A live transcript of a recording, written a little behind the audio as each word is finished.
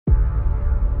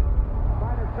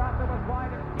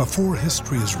Before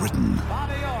history is written,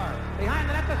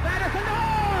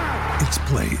 it's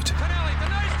played.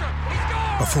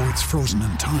 Before it's frozen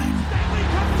in time,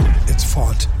 it's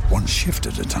fought one shift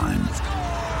at a time.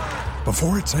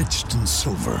 Before it's etched in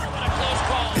silver,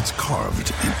 it's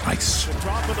carved in ice.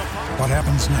 What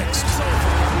happens next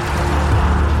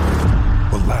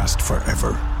will last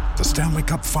forever. The Stanley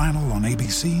Cup Final on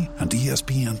ABC and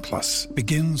ESPN Plus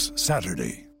begins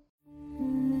Saturday.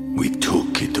 We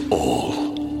took it all.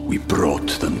 We brought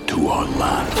them to our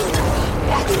land.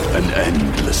 An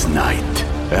endless night,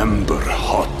 ember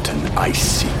hot and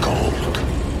icy cold.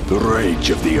 The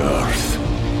rage of the earth.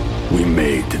 We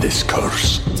made this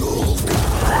curse.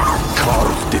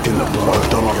 Carved it in the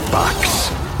blood on our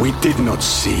backs. We did not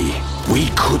see. We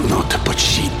could not, but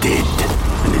she did.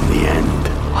 And in the end...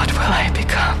 What will I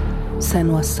become?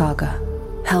 Senua's Saga.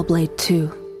 Hellblade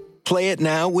 2. Play it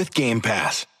now with Game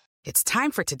Pass. It's time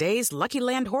for today's Lucky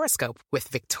Land horoscope with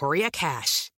Victoria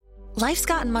Cash. Life's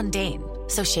gotten mundane,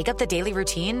 so shake up the daily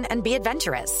routine and be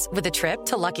adventurous with a trip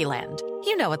to Lucky Land.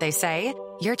 You know what they say,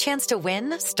 your chance to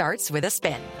win starts with a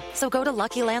spin. So go to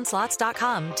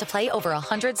LuckyLandSlots.com to play over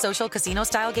 100 social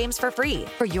casino-style games for free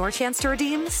for your chance to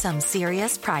redeem some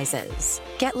serious prizes.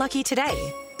 Get lucky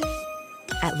today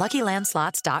at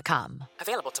LuckyLandSlots.com.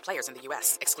 Available to players in the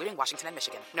U.S., excluding Washington and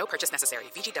Michigan. No purchase necessary.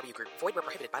 VGW Group. Void where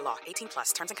prohibited by law. 18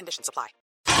 plus. Terms and conditions apply.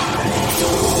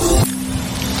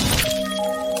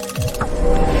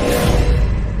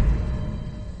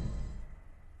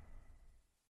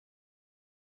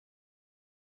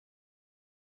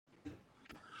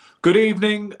 Good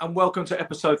evening and welcome to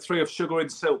episode 3 of Sugar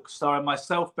and Silk, starring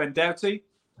myself, Ben Doughty.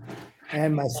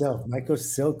 And myself, Michael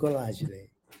Silk Olajide.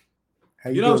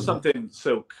 You know something,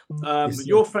 Silk?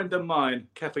 Your friend of mine,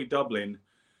 Kathy Dublin,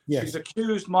 she's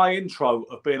accused my intro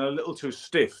of being a little too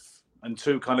stiff and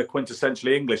too kind of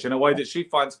quintessentially English in a way that she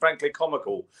finds frankly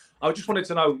comical. I just wanted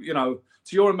to know,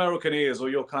 to your American ears or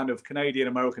your kind of Canadian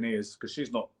American ears, because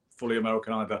she's not fully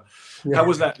American either. Yeah. How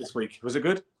was that this week? Was it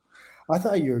good? I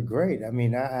thought you were great. I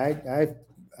mean,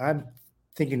 I'm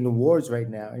thinking the wars right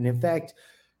now. And in fact,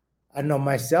 I know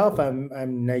myself,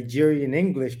 I'm Nigerian,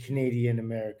 English, Canadian,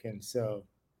 American. So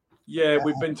yeah,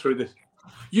 we've been through this.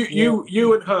 You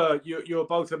and her, you're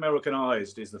both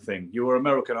Americanized is the thing. You were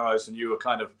Americanized and you were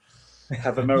kind of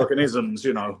have Americanisms,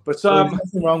 But there's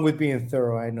nothing wrong with being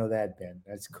thorough. I know that, Ben.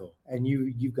 That's cool. And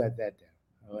you got that down.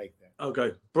 I like that.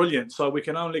 Okay, brilliant. So we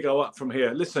can only go up from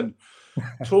here. Listen,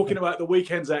 talking about the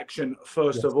weekend's action,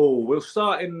 first of all, we'll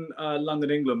start in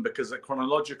London, England, because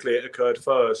chronologically it occurred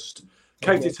first.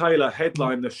 Katie Taylor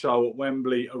headlined the show at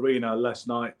Wembley Arena last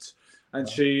night, and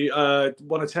she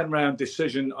won a 10-round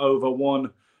decision over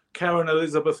one Karen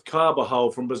Elizabeth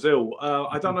Carbajal from Brazil.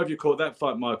 I don't know if you caught that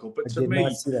fight, Michael, but to me,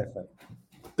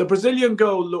 the Brazilian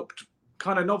girl looked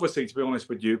kind of novice-y, to be honest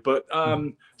with you, but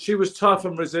she was tough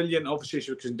and resilient. Obviously,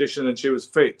 she was conditioned and she was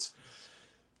fit.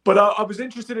 But I was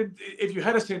interested in, if you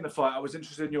had seen the fight, I was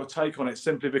interested in your take on it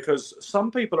simply because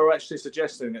some people are actually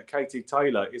suggesting that Katie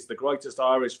Taylor is the greatest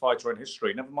Irish fighter in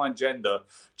history. Never mind gender,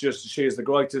 just she is the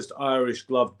greatest Irish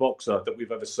gloved boxer that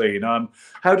we've ever seen.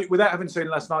 Without having seen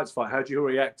last night's fight, how do you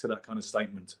react to that kind of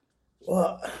statement?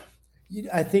 Well,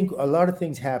 I think a lot of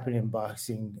things happen in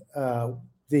boxing.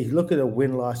 They look at a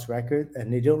win-loss record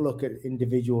and they don't look at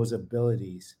individuals'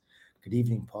 abilities. Good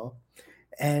evening, Paul.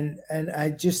 And I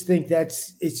just think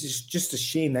it's just a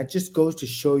shame. That just goes to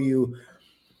show you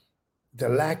the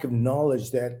lack of knowledge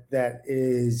that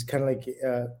is kind of like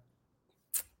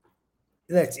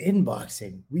that's in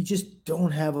boxing. We just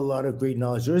don't have a lot of great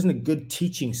knowledge. There isn't a good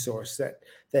teaching source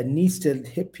that needs to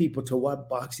hit people to what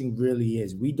boxing really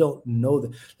is. We don't know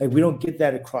that. Like, we don't get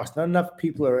that across. Not enough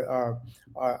people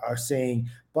are saying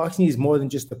boxing is more than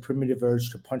just the primitive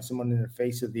urge to punch someone in the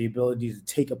face or the ability to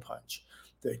take a punch.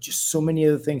 There are just so many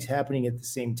other things happening at the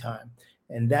same time.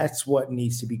 And that's what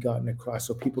needs to be gotten across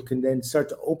so people can then start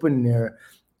to open their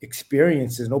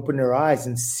experiences and open their eyes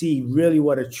and see really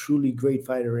what a truly great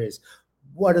fighter is.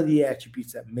 What are the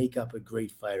attributes that make up a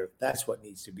great fighter? That's what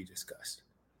needs to be discussed.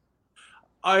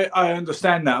 I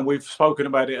understand that. And we've spoken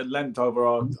about it at length over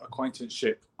our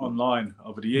acquaintanceship online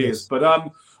over the years. Yes.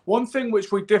 But one thing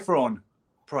which we differ on,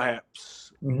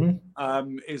 perhaps,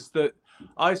 is that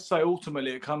I say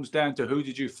ultimately it comes down to who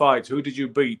did you fight, who did you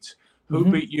beat, who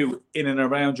beat you in and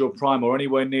around your prime or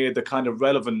anywhere near the kind of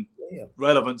relevant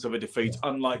relevance of a defeat,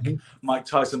 unlike Mike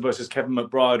Tyson versus Kevin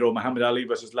McBride or Muhammad Ali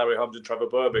versus Larry Holmes and Trevor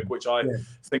Berbick, which I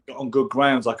think on good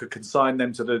grounds I could consign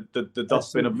them to the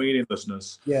dustbin of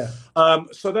meaninglessness.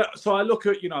 So I look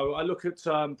at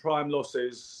prime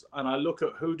losses, and I look at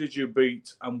who did you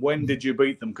beat and when did you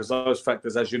beat them, because those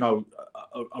factors, as you know,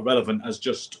 are relevant, as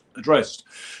just addressed.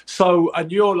 So,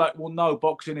 and you're like, well, no,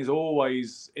 boxing is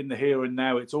always in the here and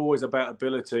now. It's always about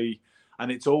ability.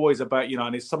 And it's always about,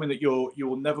 and it's something that you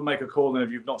will never make a call on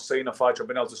if you've not seen a fighter or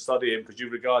been able to study him, because you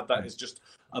regard that as just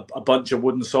a bunch of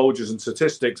wooden soldiers and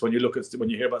statistics when you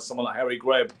hear about someone like Harry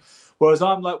Greb. Whereas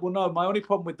I'm like, well, no, my only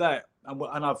problem with that,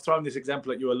 and I've thrown this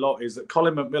example at you a lot, is that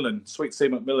Colin McMillan, Sweet C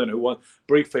McMillan, who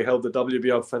briefly held the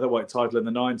WBO featherweight title in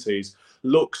the 90s,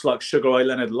 looks like Sugar Ray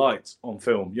Leonard light on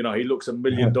film. He looks $1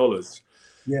 million.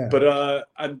 Yeah. But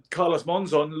and Carlos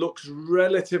Monzon looks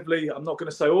relatively, I'm not going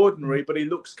to say ordinary, but he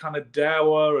looks kind of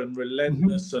dour and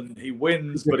relentless, and he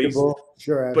wins. But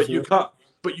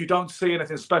you don't see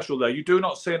anything special there. You do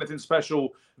not see anything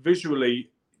special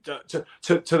visually to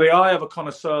the eye of a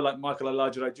connoisseur like Michael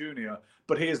Olajide Jr.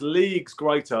 But he is leagues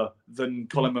greater than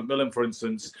Colin McMillan, for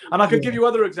instance. And I could give you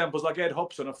other examples like Ed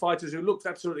Hobson, of fighters who looked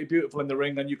absolutely beautiful in the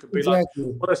ring, and you could be like,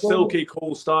 what a silky,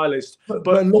 cool stylist.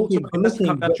 But ultimately, that's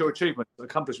your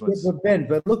accomplishments.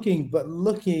 But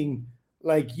looking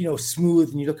like, smooth,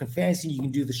 and you're looking fancy, you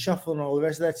can do the shuffle and all the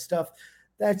rest of that stuff.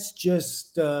 That's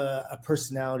just a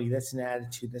personality. That's an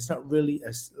attitude. That's not really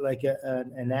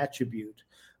an attribute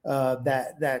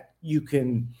that you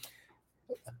can.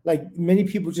 Like, many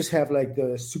people just have like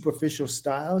the superficial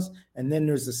styles, and then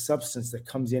there's the substance that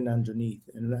comes in underneath,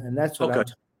 and that's what I'm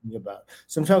talking about.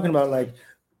 So I'm talking about like,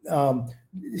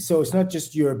 so it's not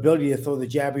just your ability to throw the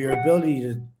jab, or your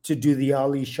ability to do the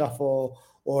Ali shuffle,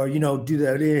 or do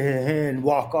the and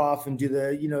walk off and do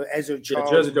the Ezra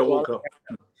Charles. Walk off.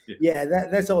 Yeah,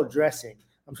 that's all dressing.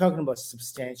 I'm talking about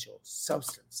substantial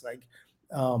substance, like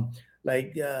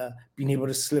being able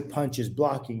to slip punches,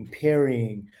 blocking,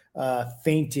 parrying,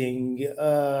 feinting,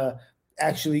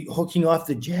 actually hooking off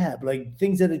the jab, like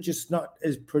things that are just not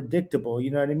as predictable.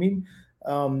 You know what I mean?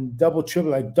 Double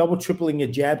tripling a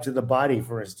jab to the body,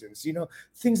 for instance.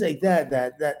 Things like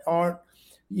that aren't.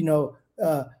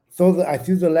 I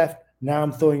threw the left. Now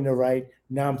I'm throwing the right.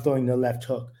 Now I'm throwing the left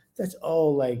hook. That's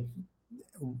all like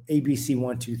ABC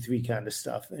 1, 2, 3 kind of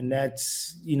stuff, and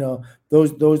that's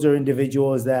those are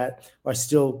individuals that are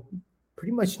still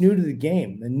pretty much new to the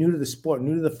game and new to the sport,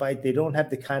 new to the fight. They don't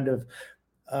have the kind of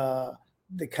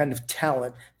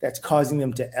talent that's causing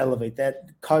them to elevate. That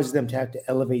causes them to have to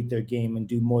elevate their game and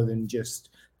do more than just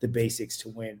the basics to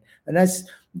win. And that's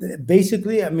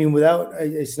basically,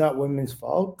 it's not women's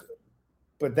fault,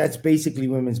 but that's basically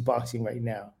women's boxing right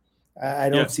now. I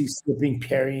don't see slipping,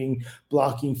 parrying,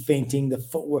 blocking, feinting, the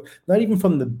footwork. Not even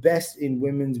from the best in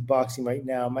women's boxing right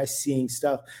now am I seeing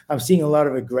stuff. I'm seeing a lot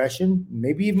of aggression,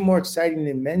 maybe even more exciting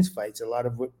than men's fights. A lot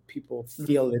of what people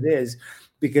feel it is,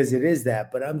 because it is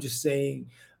that. But I'm just saying,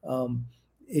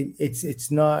 it's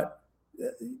not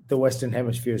the Western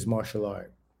Hemisphere's martial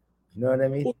art. You know what I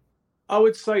mean? Well, I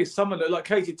would say someone like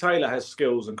Katie Taylor has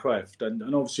skills and craft, and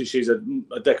obviously she's a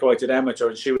decorated amateur,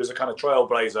 and she was a kind of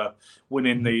trailblazer,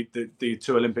 winning the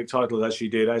 2 Olympic titles as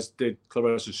did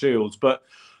Clarissa Shields. But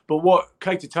what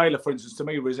Katie Taylor, for instance, to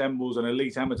me resembles an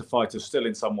elite amateur fighter still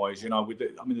in some ways. The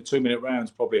 2-minute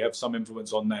rounds probably have some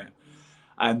influence on that,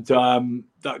 and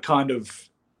that kind of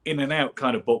in and out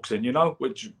kind of boxing,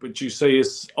 which you see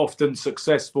is often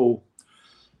successful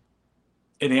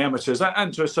in the amateurs,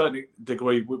 and to a certain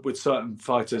degree with certain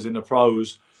fighters in the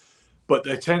pros. But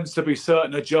there tends to be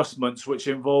certain adjustments which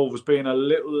involves being a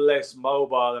little less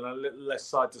mobile and a little less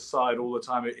side to side all the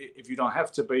time, if you don't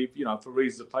have to be, for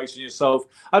reasons of placing yourself,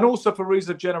 and also for reasons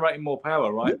of generating more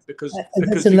power, right? Because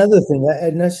that's another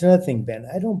thing, Ben.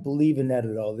 I don't believe in that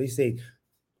at all. They say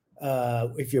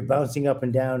if you're bouncing up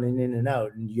and down and in and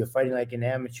out, and you're fighting like an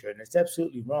amateur, and it's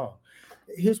absolutely wrong.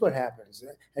 Here's what happens,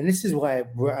 and this is why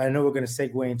I know we're going to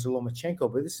segue into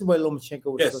Lomachenko, but this is why Lomachenko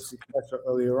was so successful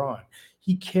earlier on.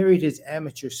 He carried his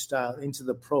amateur style into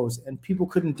the pros, and people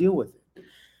couldn't deal with it.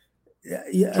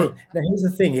 Now, here's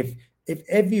the thing: if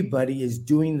everybody is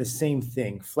doing the same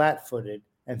thing, flat-footed,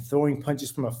 and throwing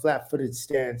punches from a flat-footed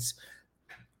stance,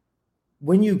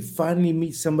 when you finally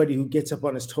meet somebody who gets up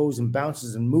on his toes and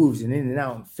bounces and moves and in and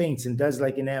out and feints and does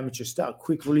like an amateur style,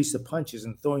 quick release of punches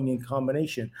and throwing in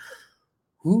combination,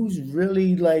 who's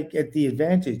really like at the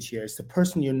advantage here? It's the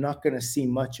person you're not going to see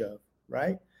much of,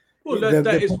 right? Well,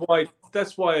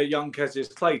 that's why a young Cassius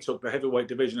Clay took the heavyweight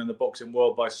division in the boxing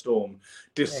world by storm,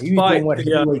 despite what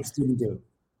heavyweights didn't do.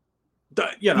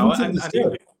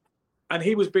 And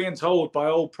he was being told by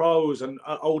old pros and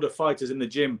older fighters in the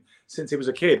gym since he was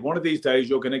a kid, one of these days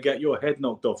you're going to get your head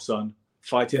knocked off, son,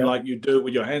 fighting like you do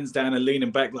with your hands down and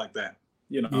leaning back like that.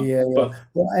 But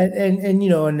well, and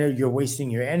you're wasting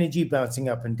your energy bouncing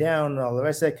up and down and all the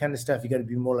rest of that kind of stuff. You got to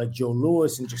be more like Joe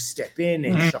Louis and just step in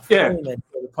and shuffle in and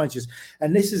throw the punches.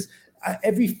 And this is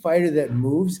every fighter that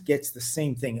moves gets the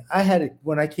same thing. I had it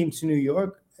when I came to New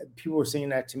York. People were saying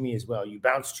that to me as well. You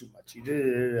bounce too much.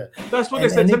 That's what they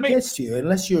said to me. It gets to you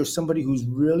unless you're somebody who's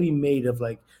really made of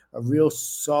like a real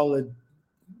solid,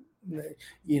 who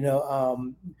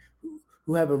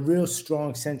have a real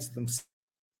strong sense of themselves.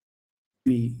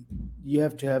 You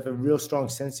have to have a real strong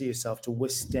sense of yourself to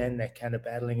withstand that kind of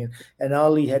battling. And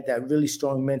Ali had that really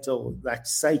strong mental, that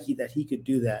psyche that he could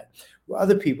do that. Well,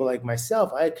 other people like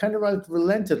myself, I kind of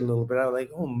relented a little bit. I was like,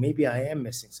 oh, maybe I am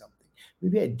missing something.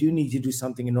 Maybe I do need to do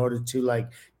something in order to like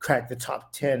crack the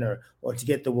top 10 or to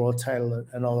get the world title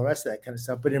and all the rest of that kind of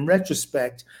stuff. But in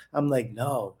retrospect, I'm like,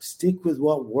 no, stick with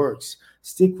what works.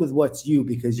 Stick with what's you,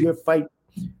 because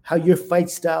how your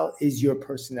fight style is your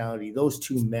personality. Those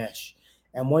two mesh.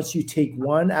 And once you take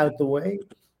one out the way,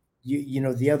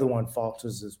 the other one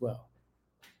falters as well.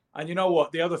 And you know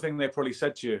what? The other thing they probably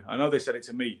said to you, I know they said it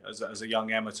to me as a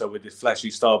young amateur with this flashy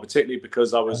style, particularly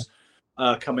because I was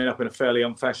coming up in a fairly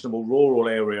unfashionable rural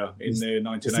area in the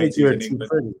 1980s in England.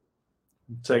 Pretty.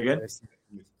 Say again?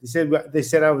 They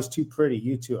said I was too pretty.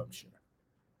 You too, I'm sure.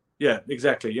 Yeah,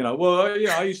 exactly.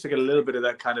 I used to get a little bit of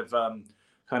that kind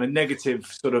of negative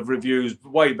sort of reviews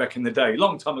way back in the day,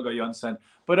 long time ago, you understand.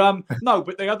 But no,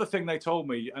 but the other thing they told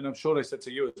me, and I'm sure they said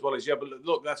to you as well, is, but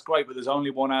look, that's great, but there's only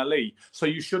one Ali. So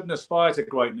you shouldn't aspire to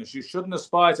greatness. You shouldn't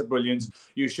aspire to brilliance.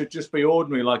 You should just be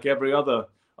ordinary like every other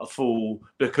fool,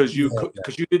 because you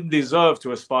didn't deserve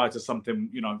to aspire to something,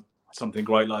 something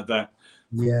great like that.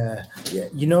 Yeah.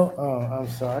 I'm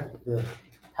sorry. The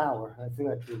power.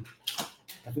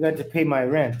 I forgot to pay my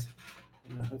rent.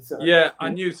 Yeah, I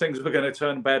knew things were going to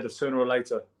turn bad sooner or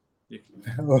later.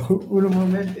 Un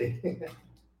momento.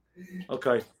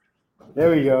 Okay.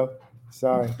 There we go.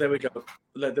 Sorry. There we go.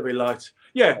 Let there be light.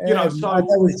 Yeah, so that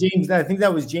was James. I think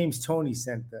that was James Tony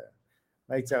sent the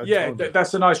lights out. Yeah,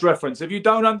 that's a nice reference. If you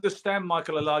don't understand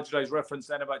Michael Olajide's reference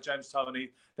then about James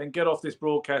Tony, then get off this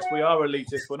broadcast. We are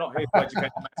elitist. We're not here to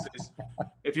educate the masses.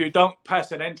 If you don't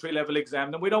pass an entry-level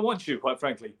exam, then we don't want you, quite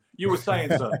frankly. You were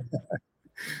saying so.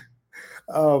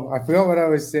 I forgot what I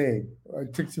was saying. I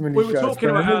took too many shots. We were talking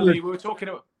about Ali. We were talking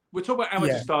about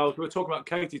amateur styles. We were talking about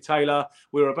Katie Taylor.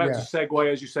 We were about to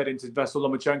segue, as you said, into Vasyl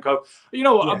Lomachenko. You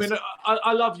know what? Yes. I mean,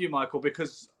 I love you, Michael,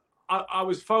 because I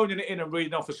was phoning it in and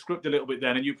reading off a script a little bit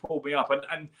then, and you pulled me up.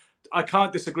 And I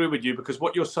can't disagree with you, because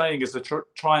what you're saying is the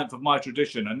triumph of my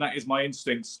tradition, and that is my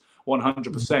instincts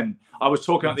 100%. I was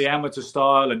talking about the amateur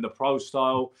style and the pro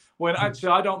style, when actually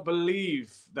I don't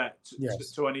believe that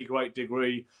to any great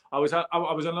degree. I was a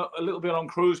little bit on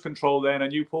cruise control then,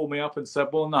 and you pulled me up and said,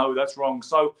 well, no, that's wrong.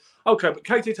 So, okay, but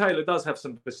Katie Taylor does have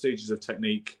some vestiges of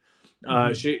technique.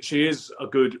 She is a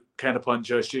good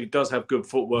counterpuncher. She does have good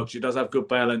footwork. She does have good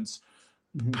balance.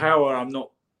 Power, I'm not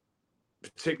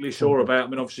particularly sure about. I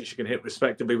mean, obviously she can hit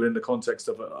respectably within the context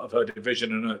of her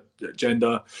division and her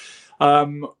gender.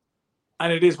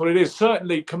 And it is what it is.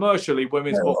 Certainly, commercially,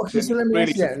 women's boxing. Okay, so let me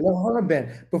ask you that. Hold on,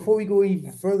 Ben. Before we go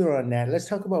even further on that, let's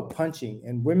talk about punching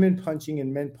and women punching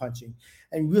and men punching.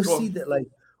 And we'll see that, like,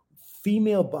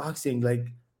 female boxing, like,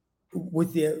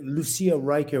 with the Lucia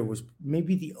Riker was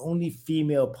maybe the only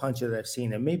female puncher that I've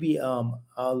seen, and maybe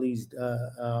Ali's.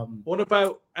 What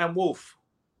about Ann Wolfe?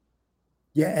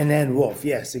 Yeah, and Ann Wolfe,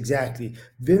 yes, exactly.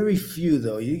 Very few,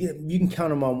 though. You can count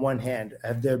them on one hand.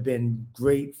 Have there been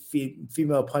great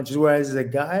female punchers? Whereas as a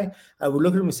guy, I would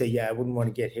look at them and say, yeah, I wouldn't want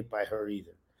to get hit by her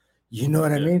either. You know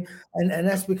what I mean? And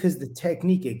that's because the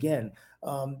technique, again,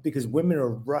 because women are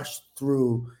rushed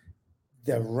through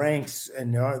the ranks,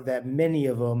 and there aren't that many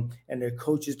of them, and their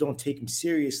coaches don't take them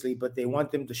seriously, but they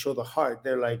want them to show the heart.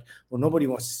 They're like, well, nobody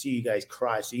wants to see you guys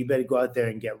cry, so you better go out there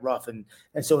and get rough. And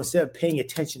so instead of paying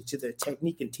attention to their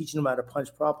technique and teaching them how to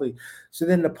punch properly, so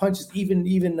then the punches, even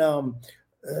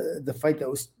the fight that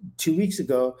was 2 weeks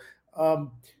ago,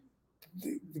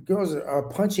 the girls are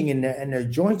punching and their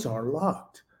joints are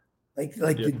locked.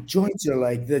 The joints are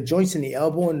like the joints in the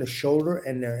elbow and the shoulder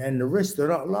and the wrist, they're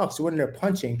not locked. So when they're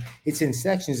punching, it's in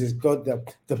sections. It's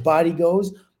the body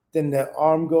goes, then the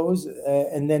arm goes,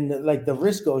 and then the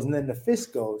wrist goes, and then the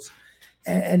fist goes.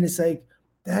 And it's like,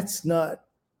 that's not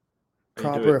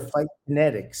proper fight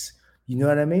kinetics. You know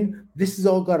what I mean? This has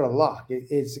all got a lock.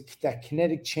 It's that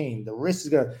kinetic chain. The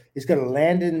wrist is gonna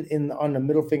land on the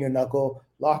middle finger knuckle,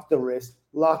 lock the wrist,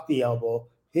 lock the elbow,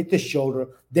 hit the shoulder,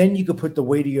 then you can put the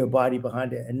weight of your body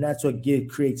behind it, and that's what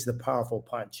creates the powerful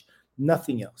punch.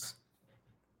 Nothing else.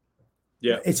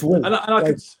 Yeah, it's weight. And I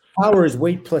like, power is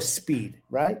weight plus speed,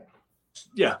 right?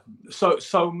 Yeah.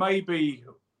 So maybe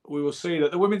we will see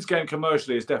that the women's game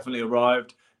commercially has definitely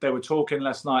arrived. They were talking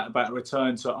last night about a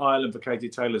return to Ireland for Katie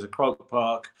Taylor's at Croke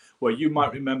Park, where you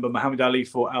might remember Muhammad Ali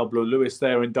fought Al Blue Lewis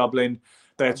there in Dublin.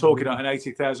 They're talking about an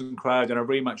 80,000 crowd and a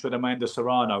rematch with Amanda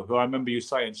Serrano, who I remember you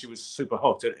saying she was super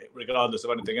hot, regardless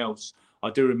of anything else. I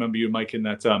do remember you making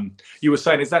that. You were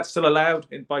saying, is that still allowed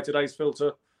by today's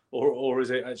filter, or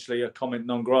is it actually a comment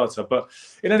non grata? But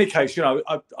in any case, you know,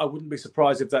 I wouldn't be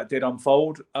surprised if that did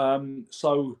unfold.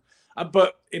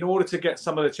 But in order to get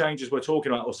some of the changes we're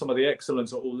talking about, or some of the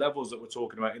excellence at all levels that we're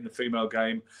talking about in the female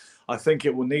game, I think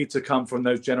it will need to come from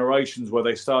those generations where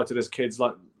they started as kids,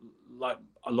 like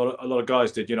a lot of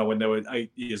guys did, you know, when they were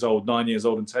 8 years old, 9 years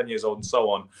old, and 10 years old, and so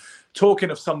on. Talking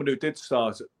of someone who did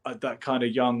start at that kind of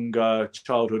young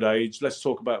childhood age, let's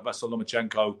talk about Vasyl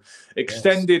Lomachenko.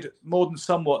 Extended more than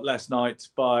somewhat last night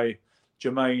by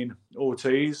Jermaine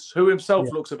Ortiz, who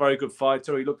himself looks a very good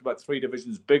fighter. He looked about 3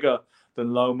 divisions bigger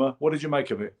than Loma. What did you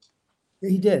make of it?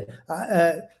 He did.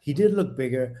 He did look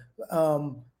bigger.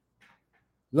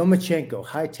 Lomachenko,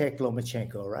 high-tech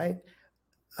Lomachenko, right?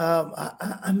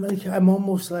 I'm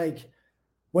almost like,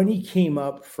 when he came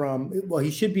up from, well,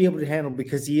 he should be able to handle,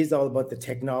 because he is all about the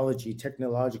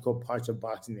technological parts of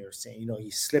boxing. They were saying, you know,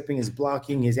 he's slipping, his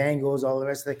blocking, his angles, all the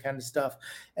rest of that kind of stuff.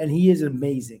 And he is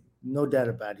amazing. No doubt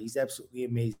about it. He's absolutely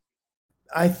amazing.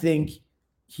 I think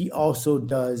he also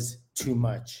does too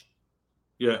much.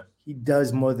 Yeah. He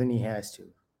does more than he has to.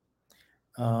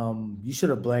 You should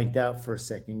have blanked out for a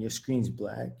second. Your screen's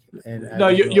black. And no,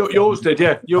 yours did,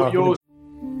 yeah. Yours.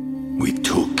 We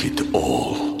took it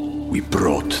all. We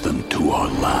brought them to our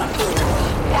land.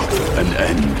 An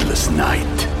endless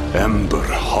night, ember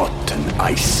hot and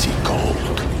icy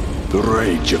cold. The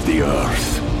rage of the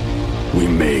earth. We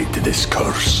made this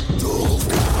curse.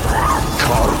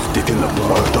 Carved it in the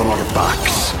blood on our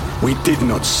backs. We did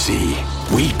not see.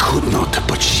 We could not,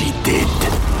 but she did.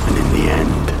 And in the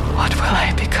end, what will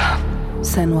I become?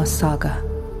 Senua's Saga.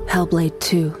 Hellblade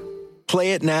 2.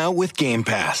 Play it now with Game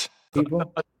Pass.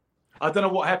 People? I don't know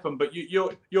what happened, but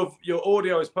your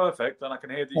audio is perfect, and I can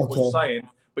hear what you're saying,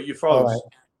 but you froze.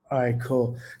 All right,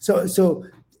 cool. So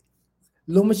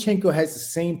Lomachenko has the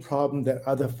same problem that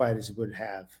other fighters would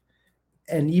have.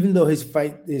 And even though his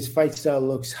fight style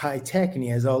looks high tech and he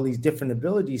has all these different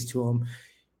abilities to him,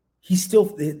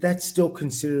 that's still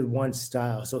considered one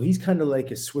style. So he's kind of like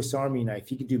a Swiss Army knife.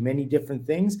 He can do many different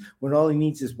things when all he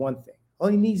needs is one thing. All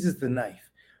he needs is the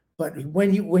knife. But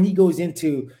when he went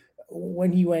into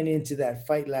that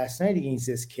fight last night against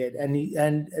this kid, and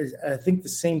I think the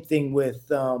same thing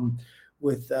with I'm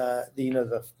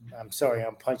sorry,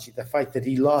 I'm punchy, the fight that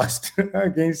he lost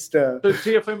against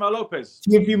Teofimo Lopez.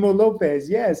 Teofimo Lopez,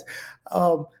 yes.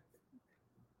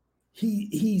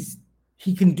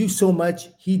 He can do so much,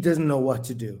 he doesn't know what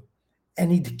to do.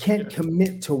 And he can't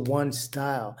commit to one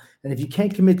style. And if you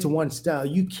can't commit to one style,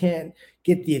 you can't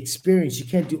get the experience. You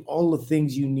can't do all the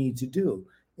things you need to do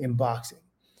in boxing.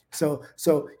 So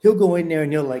he'll go in there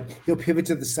and he'll pivot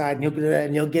to the side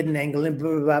and he'll get an angle and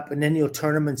blah, blah, blah, and then he'll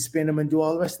turn him and spin him and do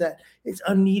all the rest of that. It's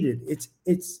unneeded.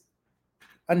 It's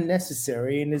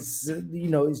unnecessary, and it's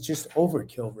just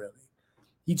overkill, really.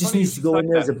 He just needs to go in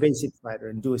there as a basic fighter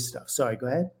and do his stuff. Sorry, go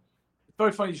ahead. It's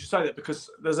very funny you should say that, because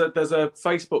there's a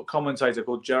Facebook commentator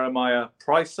called Jeremiah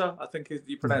Pricer, I think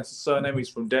you pronounce his surname. He's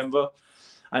from Denver,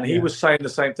 and he was saying the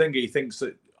same thing. He thinks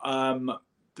that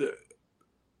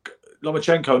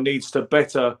Lomachenko needs to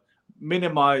better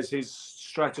minimize his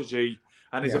strategy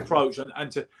and his approach,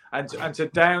 and to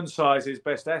downsize his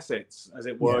best assets, as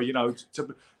it were,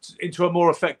 into a more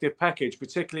effective package,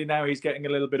 particularly now he's getting a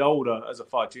little bit older as a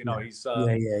fighter. He's I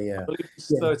believe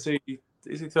he's 30.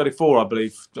 Is he 34? I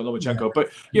believe, Lomachenko.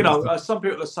 But some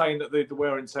people are saying that the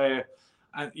wear and tear,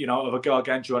 and of a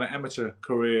gargantuan amateur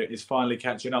career is finally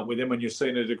catching up with him, and you're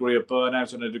seeing a degree of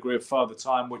burnout and a degree of father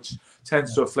time, which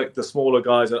tends to afflict the smaller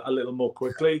guys a little more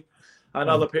quickly. And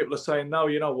other people are saying, no,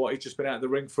 you know what, he's just been out of the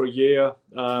ring for a year.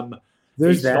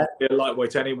 He's not a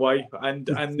lightweight anyway, and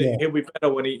he'll be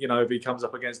better when if he comes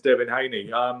up against Devin Haney.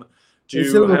 It's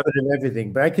a little bit of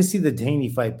everything, but I can see the Haney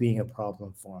fight being a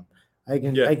problem for him. I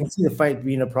can see the fight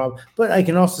being a problem, but I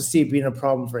can also see it being a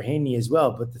problem for Haney as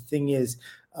well. But the thing is,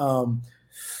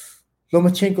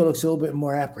 Lomachenko looks a little bit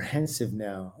more apprehensive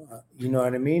now. You know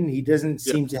what I mean? He doesn't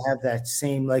seem to have that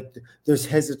same, there's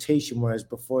hesitation, whereas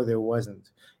before there wasn't.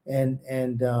 And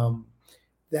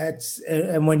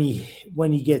when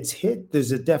he gets hit,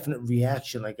 there's a definite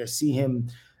reaction. Like I see him,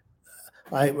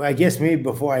 I guess maybe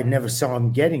before I never saw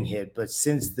him getting hit, but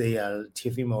since the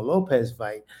Teofimo Lopez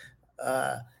fight,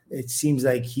 it seems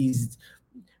like he's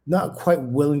not quite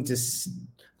willing to.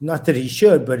 Not that he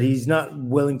should, but he's not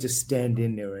willing to stand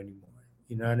in there anymore.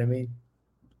 You know what I mean?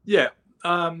 Yeah,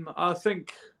 I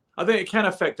think it can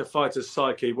affect a fighter's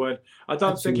psyche. When I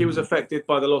don't think he was affected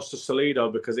by the loss to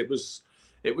Salido because it was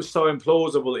so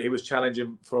implausible that he was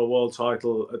challenging for a world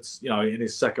title. It's in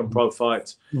his second pro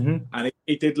fight, and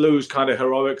he did lose kind of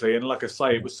heroically. And like I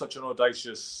say, it was such an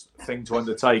audacious thing to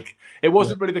undertake. It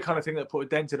wasn't really the kind of thing that put a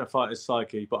dent in a fighter's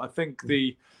psyche. But I think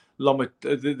the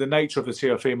nature of the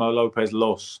Teofimo Lopez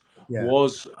loss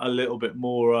was a little bit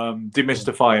more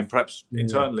demystifying, perhaps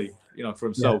internally, for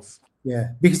himself. Yeah,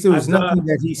 because there was nothing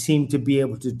that he seemed to be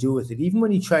able to do with it. Even when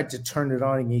he tried to turn it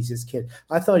on against his kid,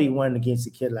 I thought he won against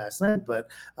the kid last night, but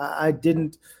I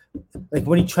didn't. Like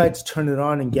when he tried to turn it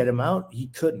on and get him out, he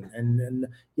couldn't. And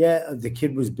the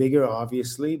kid was bigger,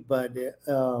 obviously, but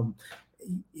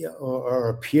or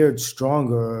appeared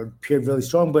stronger, or appeared really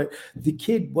strong. But the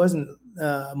kid wasn't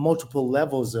multiple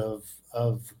levels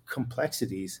of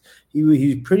complexities. He was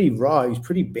pretty raw. He was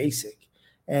pretty basic.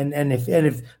 And if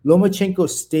Lomachenko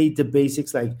stayed to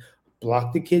basics like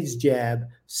block the kid's jab,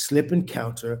 slip and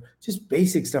counter, just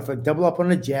basic stuff like double up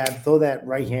on a jab, throw that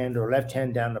right hand or left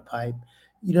hand down the pipe.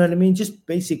 You know what I mean? Just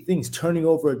basic things, turning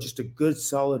over just a good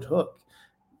solid hook.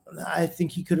 I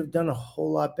think he could have done a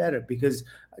whole lot better because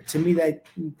to me that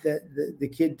the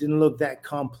kid didn't look that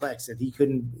complex that he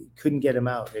couldn't get him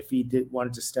out if he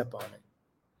wanted to step on it.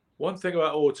 One thing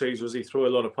about Ortiz was he threw a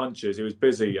lot of punches. He was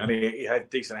busy and he had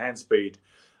decent hand speed.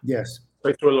 Yes.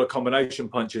 They threw a lot of combination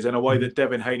punches in a way that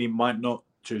Devin Haney might not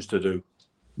choose to do.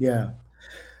 Yeah.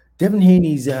 Devin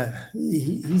Haney's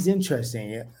he's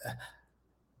interesting.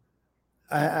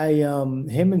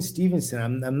 Him and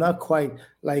Stevenson, I'm not quite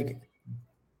like,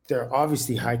 they're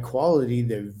obviously high quality.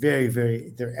 They're very,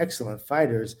 very, they're excellent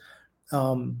fighters.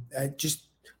 There's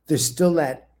still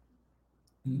that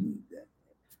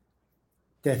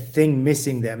thing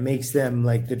missing that makes them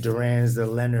like the Durans, the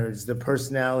Leonards, the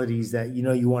personalities that,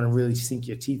 you want to really sink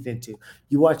your teeth into.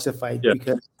 You watch the fight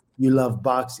because you love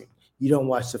boxing. You don't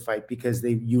watch the fight because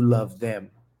you love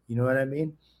them. You know what I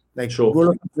mean? Like, we're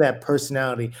looking for that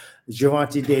personality.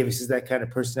 Gervonta Davis is that kind of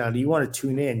personality. You want to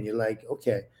tune in. You're like,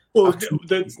 okay. Well,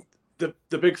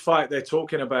 the big fight they're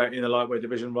talking about in the lightweight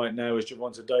division right now is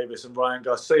Gervonta Davis and Ryan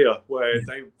Garcia, where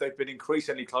they've been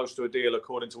increasingly close to a deal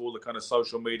according to all the kind of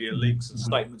social media leaks and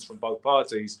statements from both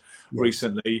parties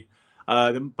recently.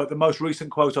 But the most recent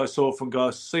quote I saw from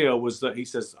Garcia was that he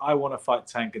says, I want to fight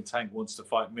Tank and Tank wants to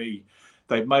fight me.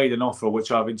 They've made an offer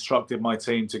which I've instructed my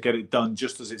team to get it done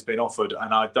just as it's been offered,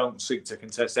 and I don't seek to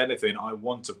contest anything. I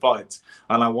want to fight,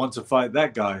 and I want to fight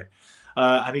that guy.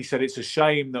 And he said it's a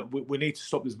shame that we need to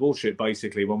stop this bullshit,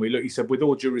 basically. When we look, he said, with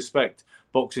all due respect,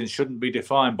 boxing shouldn't be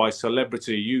defined by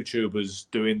celebrity YouTubers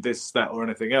doing this, that, or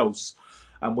anything else.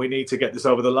 And we need to get this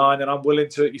over the line. And I'm willing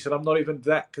to, he said, I'm not even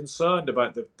that concerned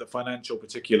about the financial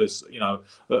particulars,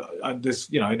 and there's,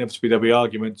 inevitably there'll be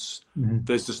arguments.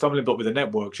 There's the stumbling block with the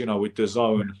networks, with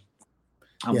DAZN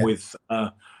and with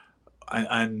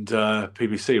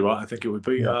PBC, right? I think it would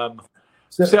be.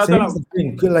 So I don't know.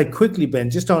 Thing, like quickly, Ben,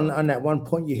 just on that one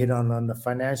point you hit on the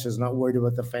financials, not worried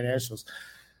about the financials.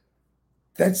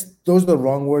 Those are the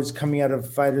wrong words coming out of a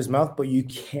fighter's mouth, but you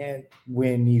can't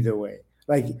win either way.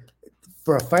 Like,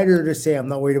 for a fighter to say, I'm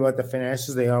not worried about the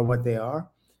financials, they are what they are.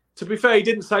 To be fair, he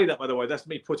didn't say that, by the way. That's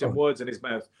me putting words in his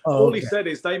mouth. All he said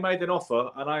is they made an offer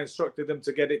and I instructed them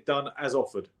to get it done as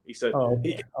offered. He said. All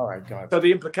right, God. So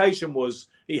the implication was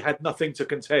he had nothing to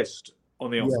contest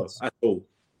on the offer at all.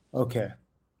 Okay.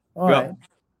 All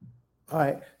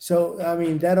right. So, I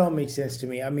mean, that all makes sense to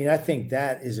me. I mean, I think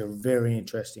that is a very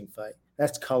interesting fight.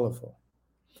 That's colorful.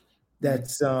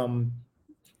 That's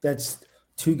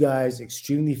two guys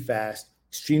extremely fast,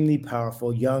 extremely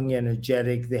powerful, young,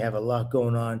 energetic. They have a lot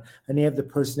going on, and they have the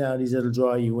personalities that'll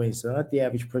draw you in. So not the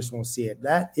average person will see it.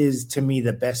 That is, to me,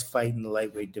 the best fight in the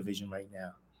lightweight division right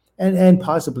now, and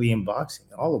possibly in boxing,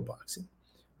 all of boxing.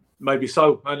 Maybe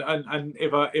so. And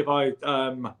if I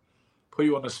put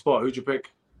you on the spot, who'd you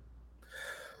pick?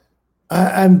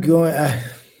 I'm going.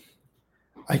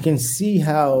 I can see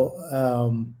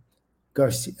how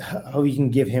Garcia, how we can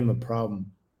give him a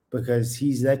problem because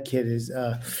that kid is.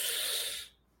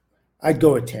 I'd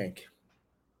go with Tank.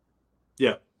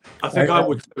 Yeah, I think I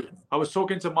would. I was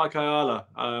talking to Mike Ayala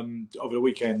over the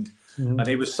weekend, and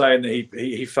he was saying that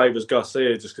he favors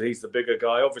Garcia just because he's the bigger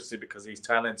guy, obviously because he's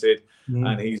talented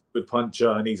and he's a good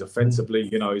puncher and he's offensively,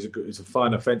 he's a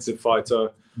fine offensive fighter,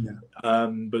 but a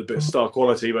bit of star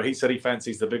quality. But he said he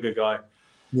fancies the bigger guy.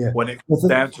 when it comes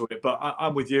down to it. But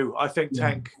I'm with you. I think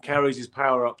Tank carries his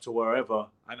power up to wherever,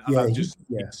 and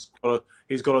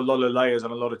he's got a lot of layers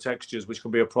and a lot of textures, which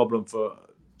can be a problem for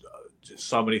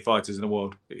so many fighters in the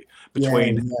world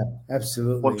between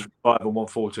absolutely 135 and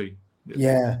 140.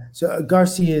 Yeah. So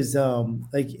Garcia is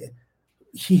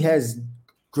he has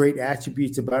great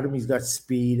attributes about him. He's got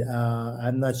speed.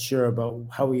 I'm not sure about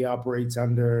how he operates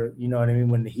under, you know what I mean,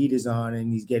 when the heat is on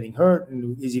and he's getting hurt.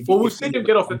 And we've seen him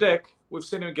get off the deck. We've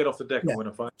seen him get off the deck and win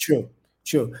a fight. True.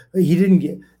 He didn't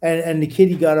get, and the kid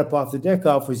he got up off the deck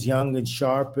off was young and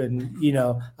sharp, and you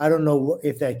know, I don't know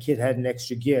if that kid had an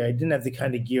extra gear. I didn't have the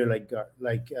kind of gear like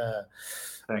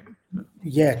Tank.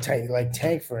 Like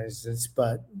Tank, for instance.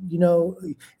 But you know,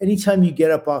 anytime you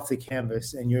get up off the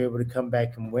canvas and you're able to come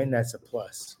back and win, that's a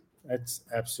plus. That's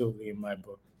absolutely in my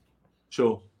book.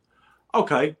 Sure.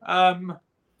 Okay.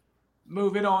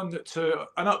 Moving on to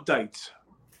an update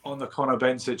on the Conor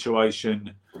Benn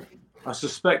situation. I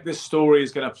suspect this story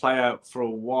is going to play out for a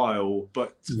while,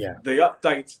 but the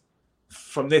update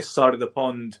from this side of the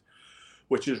pond,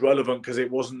 which is relevant because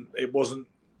it wasn't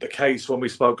the case when we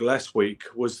spoke last week,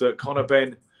 was that Conor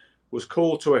Benn was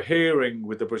called to a hearing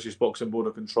with the British Boxing Board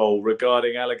of Control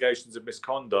regarding allegations of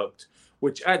misconduct,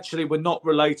 which actually were not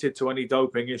related to any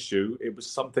doping issue. It was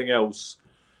something else,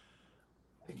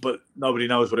 but nobody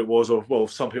knows what it was, or well,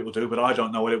 some people do, but I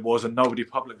don't know what it was, and nobody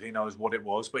publicly knows what it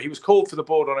was. But he was called for the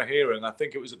board on a hearing. I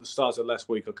think it was at the start of last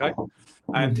week, okay?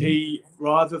 And he,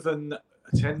 rather than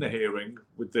attend the hearing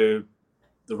with the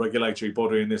regulatory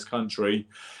body in this country,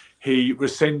 he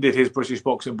rescinded his British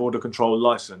Boxing Board of Control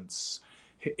licence.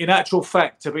 In actual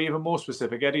fact, to be even more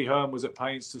specific, Eddie Hearn was at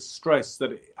pains to stress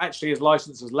that actually his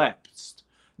licence has lapsed.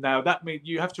 Now, that means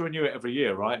you have to renew it every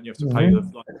year, right? And you have to pay the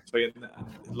license fee and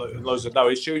loads of no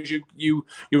issues. You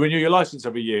renew your license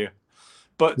every year.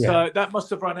 But that must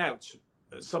have run out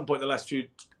at some point in the last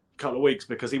couple of weeks,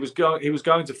 because he was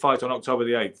going to fight on October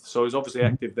the 8th. So he was obviously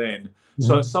active then.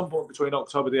 So at some point between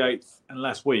October the 8th and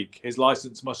last week, his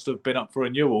license must have been up for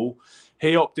renewal.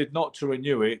 He opted not to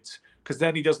renew it because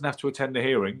then he doesn't have to attend the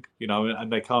hearing, you know,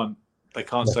 and they can't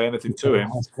say anything to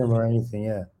him. Ask him or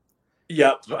anything,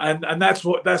 Yeah, and that's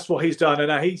what he's done. And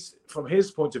now he's, from his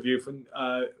point of view,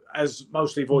 as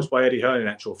mostly voiced by Eddie Hearn in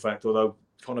actual fact, although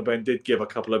Conor Benn did give a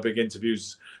couple of big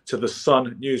interviews to the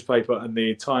Sun newspaper and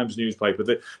the Times newspaper.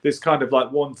 There's kind of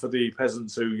like one for the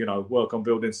peasants who, you know, work on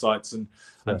building sites and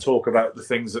talk about the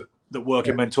things that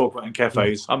working men talk about in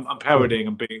cafes. I'm parodying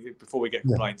and being before we get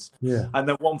complaints. And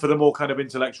then one for the more kind of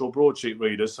intellectual broadsheet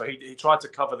readers. So he tried to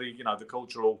cover the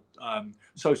cultural,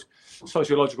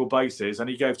 sociological basis, and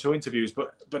he gave 2 interviews.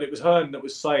 But it was Hearn that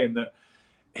was saying that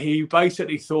he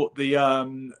basically thought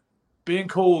the being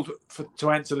called to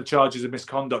answer the charges of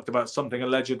misconduct about something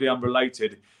allegedly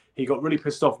unrelated, he got really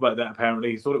pissed off about that,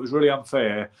 apparently. He thought it was really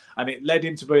unfair, and it led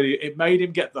him it made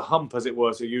him get the hump, as it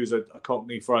were, to use a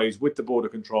Cockney phrase, with the Board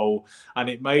of Control, and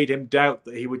it made him doubt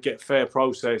that he would get fair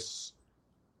process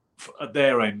at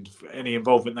their end for any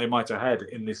involvement they might have had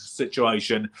in this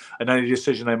situation and any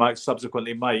decision they might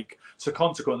subsequently make. So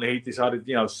consequently, he decided,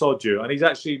 sod you. And he's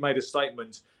actually made a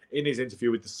statement in his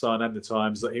interview with the Sun and the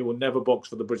Times that he will never box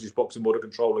for the British Boxing Board of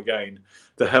Control again.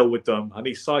 The hell with them. And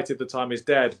he cited the time his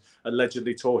dad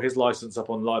allegedly tore his licence up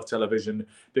on live television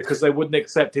because they wouldn't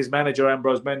accept his manager,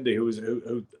 Ambrose Mendy,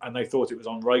 who and they thought it was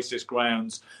on racist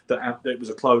grounds, that it was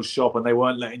a closed shop and they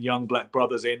weren't letting young black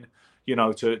brothers in,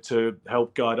 to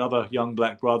help guide other young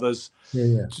black brothers.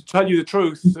 To tell you the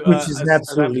truth. Which is an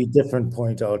absolutely different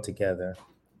point altogether.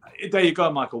 There you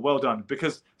go, Michael. Well done.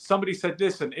 Because somebody said,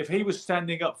 listen, if he was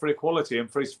standing up for equality and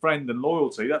for his friend and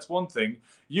loyalty, that's one thing.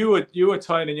 You were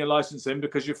turning your license in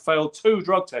because you failed 2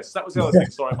 drug tests. That was the other thing.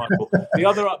 Sorry, Michael. The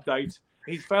other update,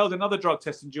 he failed another drug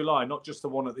test in July, not just the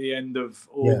one at the end of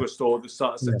August or the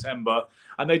start of September.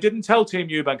 And they didn't tell Team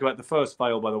Eubank about the first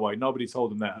fail, by the way. Nobody told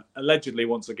them that. Allegedly,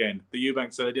 once again, the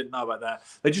Eubank said they didn't know about that.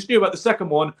 They just knew about the second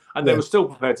one, and they were still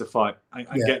prepared to fight and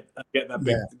get that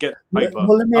get paper.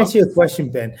 Well, let me ask you a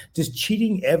question, Ben. Does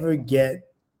cheating ever get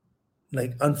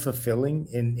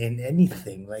unfulfilling in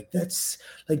anything? That's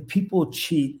people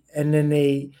cheat and then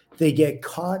they get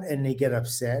caught and they get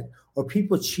upset, or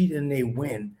people cheat and they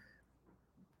win.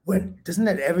 Doesn't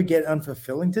that ever get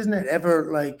unfulfilling? Doesn't that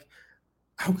ever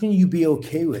how can you be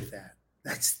okay with that?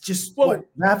 That's just what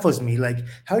baffles me.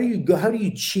 How do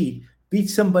you cheat,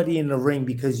 beat somebody in the ring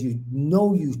because you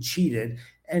know you cheated,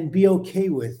 and be okay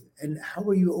with, and how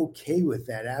are you okay with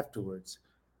that afterwards?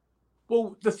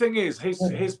 Well, the thing is, his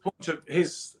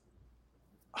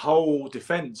whole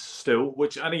defense still,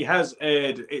 and he has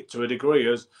aired it to a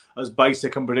degree as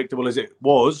basic and predictable as it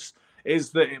was,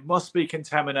 is that it must be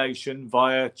contamination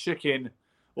via chicken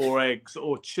or eggs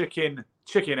or chicken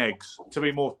eggs, to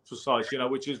be more precise,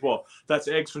 which is what? That's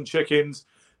eggs from chickens.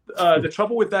 The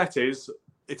trouble with that is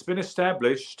it's been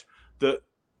established that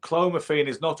clomiphene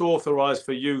is not authorized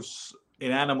for use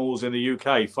in animals in the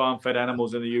UK, farm-fed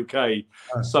animals in the UK.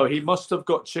 So he must have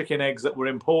got chicken eggs that were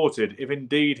imported, if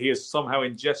indeed he has somehow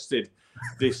ingested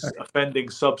this offending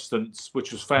substance,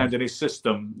 which was found in his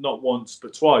system, not once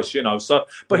but twice, So,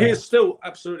 but he is still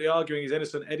absolutely arguing he's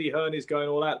innocent. Eddie Hearn is going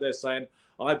all out there saying,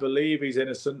 I believe he's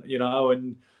innocent,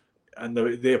 and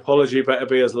the apology better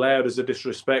be as loud as the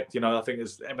disrespect, I think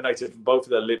has emanated from both of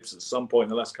their lips at some point in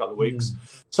the last couple of weeks.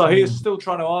 So he is still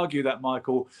trying to argue that,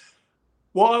 Michael.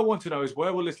 What I want to know is,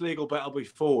 where will this legal battle be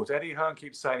fought? Eddie Hearn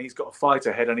keeps saying he's got a fight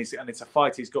ahead, and it's a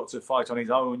fight he's got to fight on his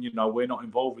own. We're not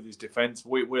involved with his defence.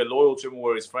 We're loyal to him,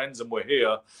 we're his friends, and we're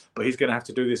here. But he's going to have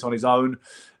to do this on his own.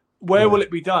 Where will it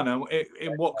be done, and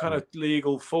in what kind of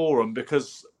legal forum?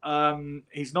 Because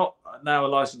he's not now a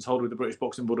licence holder with the British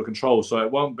Boxing Board of Control, so he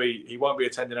won't be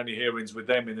attending any hearings with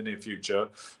them in the near future.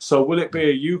 So will it be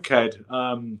a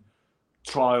UKAD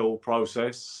trial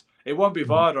process? It won't be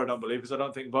VADA, I don't believe, because I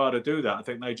don't think VADA do that. I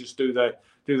think they just do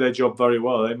their job very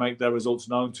well. They make their results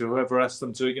known to whoever asks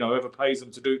them to, whoever pays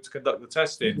them to conduct the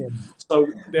testing. Yeah.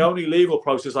 So the only legal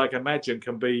process I can imagine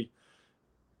could be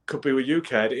with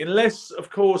UKAD, unless, of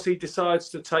course, he decides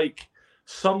to take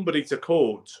somebody to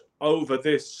court over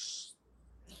this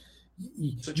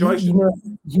situation.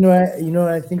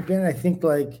 I think, Ben,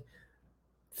 like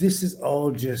this is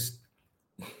all just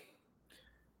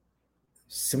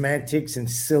semantics and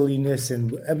silliness,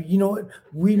 and what,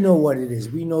 we know what it is.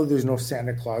 We know there's no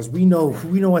Santa Claus. We know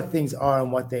what things are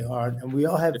and what they aren't, and we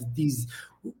all have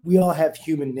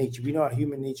human nature. We know how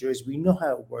human nature is. We know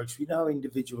how it works. We know how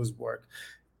individuals work.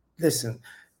 Listen,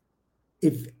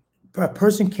 if a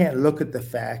person can't look at the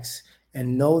facts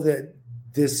and know that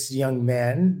this young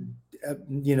man,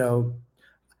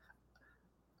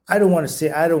 I don't want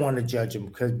to judge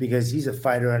him because he's a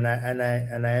fighter, and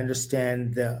I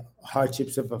understand the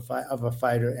hardships of a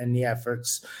fighter and the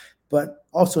efforts, but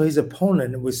also his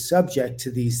opponent was subject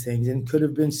to these things and could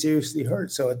have been seriously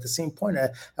hurt. So at the same point,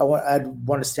 I'd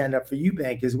want to stand up for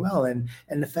Eubank as well, and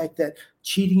the fact that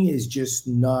cheating is just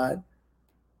not.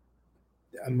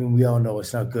 I mean, we all know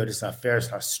it's not good, it's not fair,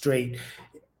 it's not straight,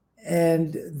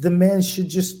 and the man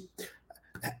should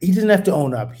he doesn't have to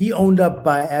own up. He owned up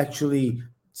by actually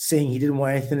saying he didn't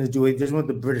want anything to do with it. He doesn't want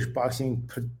the British boxing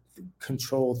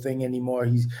control thing anymore.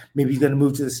 He's going to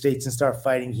move to the States and start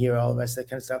fighting here, all that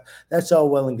kind of stuff. That's all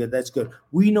well and good. That's good.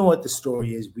 We know what the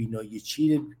story is. We know you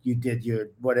cheated. You did your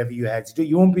whatever you had to do.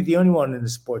 You won't be the only one in the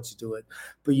sport to do it.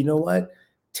 But you know what?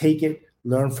 Take it,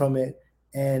 learn from it,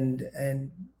 and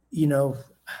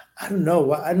I don't know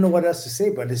what else to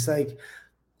say, but it's like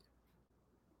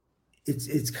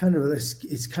it's a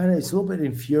little bit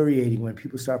infuriating when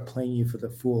people start playing you for the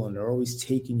fool, and they're always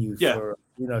taking you for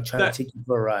trying to take you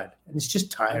for a ride, and it's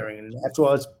just tiring, and after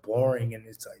all, it's boring, and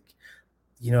it's like,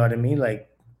 you know what I mean? Like,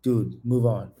 dude, move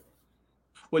on.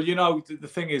 Well, the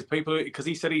thing is, people, because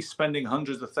he said he's spending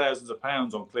hundreds of thousands of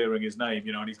pounds on clearing his name,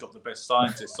 and he's got the best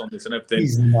scientists on this and everything.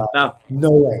 He's not. Now,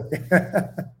 no way.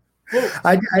 Well,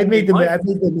 I made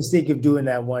the mistake of doing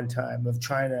that one time, of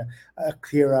trying to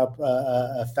clear up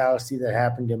a fallacy that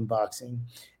happened in boxing,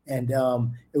 and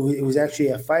it was actually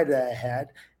a fight that I had,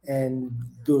 and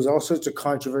there was all sorts of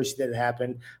controversy that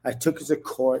happened. I took it to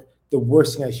court. The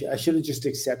worst thing I should have just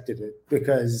accepted it,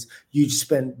 because you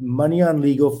spend money on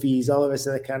legal fees, all of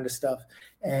that kind of stuff,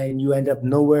 and you end up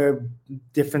nowhere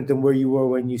different than where you were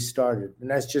when you started.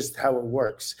 And that's just how it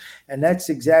works. And that's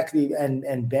exactly,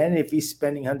 and Ben, if he's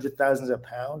spending hundreds of thousands of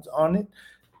pounds on it,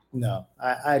 no,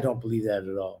 I don't believe that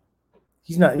at all.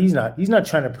 He's not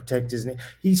trying to protect his name.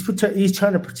 He's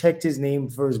trying to protect his name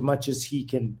for as much as he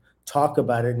can talk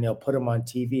about it, and they'll put him on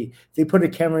TV. If they put a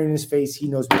camera in his face, he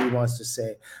knows what he wants to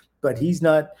say. But he's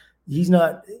not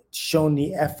shown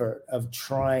the effort of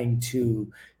trying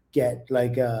to get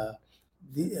like Vada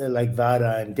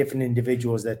and different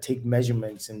individuals that take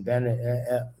measurements, and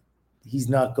he's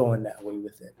not going that way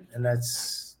with it. And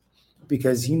that's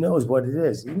because he knows what it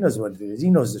is. He knows what it is. He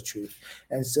knows the truth.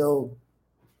 And so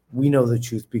we know the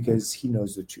truth because he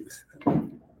knows the truth.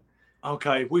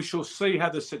 Okay, we shall see how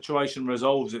the situation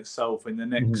resolves itself in the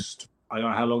next, I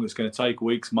don't know how long it's going to take,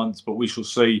 weeks, months, but we shall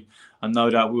see. And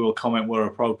no doubt we will comment where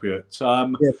appropriate.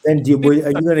 And are you going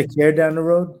to care down the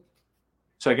road?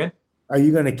 Say again? Are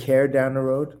you going to care down the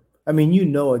road? I mean, you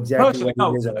know exactly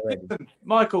what it is already. Listen,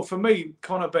 Michael, for me,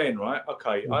 Conor Benn, right?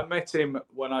 Okay, I met him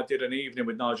when I did an evening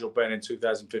with Nigel Benn in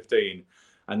 2015.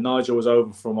 And Nigel was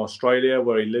over from Australia,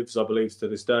 where he lives, I believe, to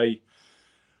this day.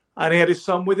 And he had his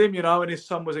son with him, and his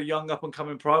son was a young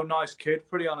up-and-coming pro. Nice kid,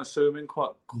 pretty unassuming,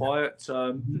 quite quiet,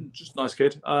 just nice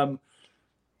kid.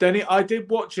 Then I did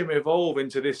watch him evolve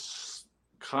into this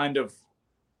kind of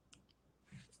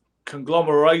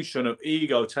conglomeration of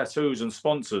ego, tattoos, and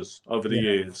sponsors over the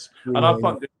years. And I've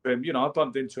bumped into him, I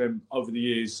bumped into him over the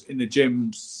years in the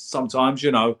gym sometimes,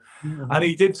 and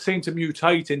he did seem to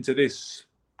mutate into this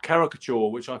caricature,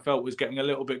 which I felt was getting a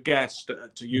little bit gassed,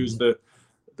 to use the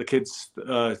kids'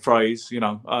 phrase,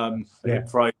 hip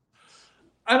phrase.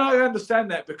 And I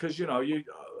understand that because,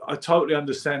 I totally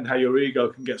understand how your ego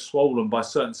can get swollen by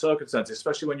certain circumstances,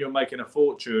 especially when you're making a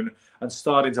fortune and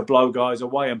starting to blow guys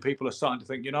away. And people are starting to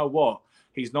think, you know what?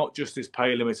 He's not just this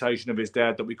pale imitation of his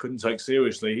dad that we couldn't take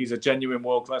seriously. He's a genuine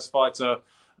world-class fighter,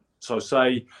 so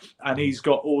say, and he's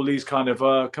got all these kind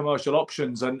of commercial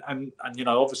options. And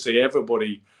obviously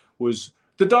everybody was...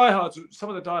 Some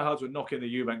of the diehards were knocking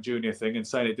the Eubank Jr. thing and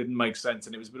saying it didn't make sense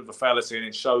and it was a bit of a fallacy and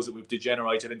it shows that we've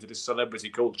degenerated into this celebrity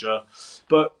culture.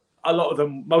 But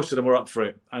most of them were up for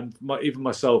it. And even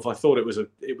myself, I thought it was an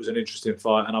interesting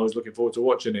fight and I was looking forward to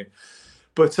watching it.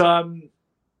 But, but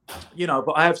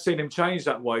I have seen him change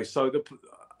that way. So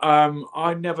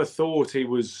I never thought it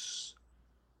was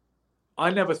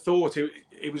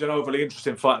an overly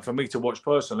interesting fight for me to watch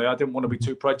personally. I didn't want to be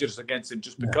too prejudiced against him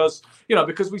just because,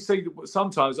 because we see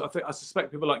sometimes, I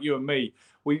suspect people like you and me,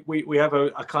 we have a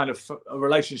kind of a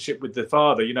relationship with the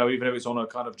father, even if it's on a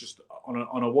kind of just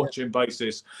on a watching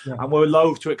basis. And we're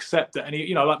loath to accept that. And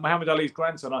like Muhammad Ali's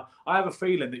grandson, I have a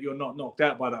feeling that you're not knocked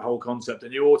out by that whole concept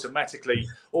and you automatically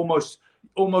almost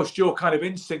your kind of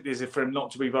instinct is for him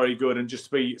not to be very good and just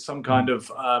be some kind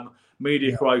of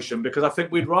media creation, because I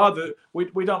think we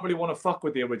don't really want to fuck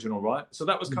with the original, right? So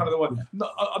that was kind of the way.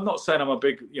 I'm not saying I'm a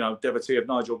big devotee of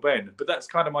Nigel Benn, but that's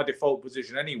kind of my default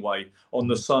position anyway on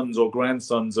the sons or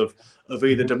grandsons of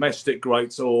either domestic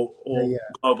greats or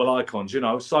global icons,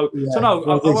 So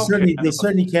they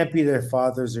certainly can't be their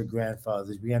fathers or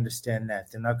grandfathers. We understand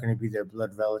that they're not going to be their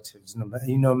blood relatives,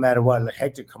 no matter what. Like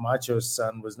Hector Camacho's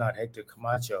son was not Hector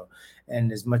Camacho,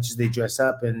 and as much as they dress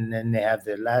up and then they have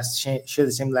their share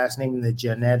the same last name in the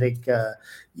genetic, the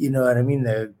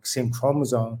same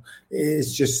chromosome,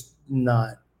 it's just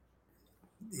not.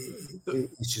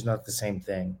 It's just not the same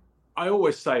thing. I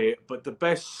always say it, but the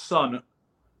best son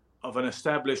of an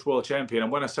established world champion,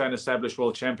 and when I say an established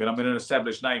world champion, I mean an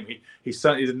established name. He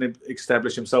certainly didn't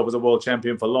establish himself as a world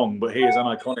champion for long, but he is an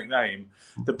iconic name.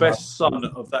 The best son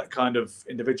of that kind of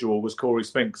individual was Corey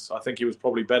Spinks. I think he was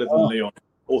probably better than Leon,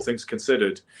 all things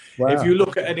considered. Wow. If you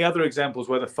look at any other examples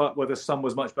where the son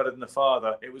was much better than the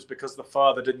father, it was because the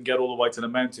father didn't get all the way to the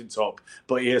mountaintop,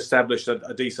 but he established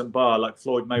a decent bar, like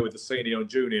Floyd Mayweather Senior and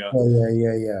Junior. Oh,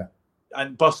 yeah.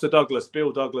 And Buster Douglas,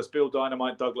 Bill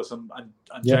Dynamite Douglas, and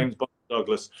James Buster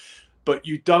Douglas. But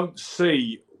you don't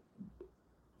see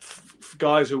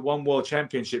guys who won world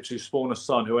championships who spawn a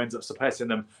son who ends up surpassing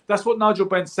them. That's what Nigel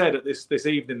Benn said at this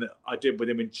evening that I did with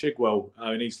him in Chigwell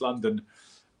in East London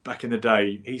back in the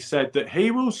day. He said that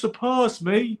he will surpass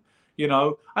me,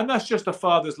 and that's just a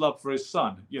father's love for his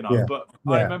son, But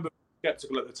I remember being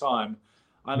skeptical at the time.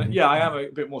 And I am a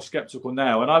bit more skeptical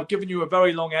now. And I've given you a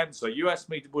very long answer. You asked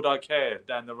me, would I care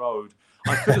down the road?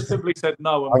 I could have simply said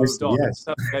no and moved on. Yes.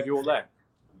 I gave you all that.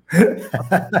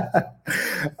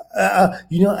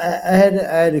 I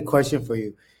had a question for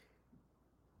you.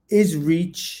 Is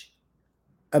reach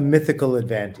a mythical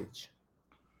advantage?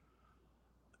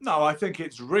 No, I think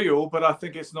it's real, but I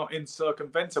think it's not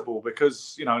incircumventable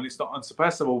because, and it's not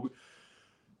unsurpassable.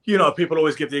 People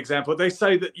always give the example. They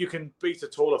say that you can beat a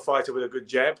taller fighter with a good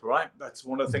jab, right? That's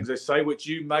one of the things they say, which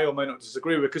you may or may not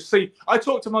disagree with. Because, see, I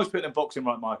talk to most people in boxing,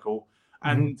 right, Michael?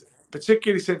 And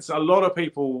particularly since a lot of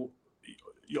people,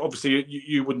 obviously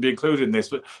you wouldn't be included in this,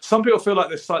 but some people feel like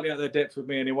they're slightly out of their depth with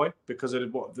me anyway because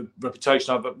of what the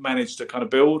reputation I've managed to kind of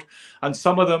build. And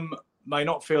some of them may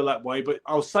not feel that way, but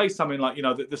I'll say something like,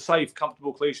 the safe,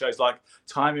 comfortable cliches like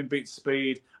timing beats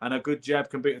speed and a good jab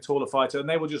can beat a taller fighter, and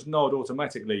they will just nod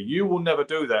automatically. You will never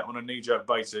do that on a knee-jerk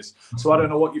basis. So I don't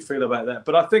know what you feel about that,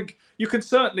 but I think you can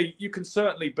certainly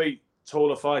beat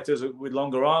taller fighters with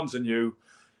longer arms than you.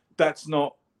 That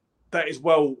is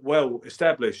well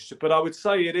established. But I would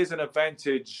say it is an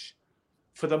advantage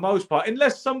for the most part,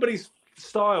 unless somebody's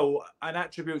style and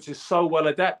attributes is so well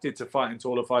adapted to fighting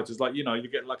taller fighters, like you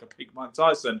get like a peak Mike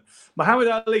Tyson. Muhammad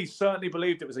Ali certainly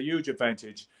believed it was a huge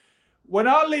advantage. When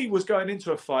Ali was going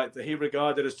into a fight that he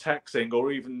regarded as taxing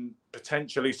or even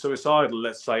potentially suicidal,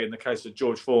 let's say in the case of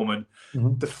George Foreman,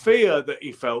 the fear that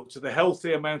he felt, the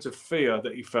healthy amount of fear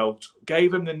that he felt,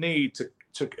 gave him the need to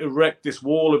erect this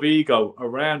wall of ego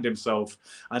around himself.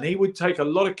 And he would take a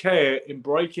lot of care in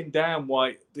breaking down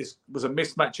why this was a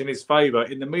mismatch in his favor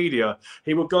in the media,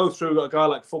 he would go through a guy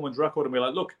like Foreman's record and be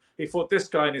like, look, he fought this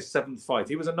guy in his 7th fight.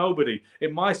 He was a nobody.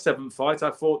 In my 7th fight,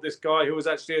 I fought this guy who was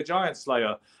actually a giant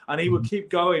slayer. And he would keep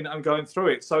going and going through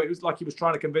it. So it was like he was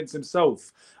trying to convince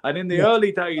himself. And in the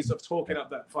early days of talking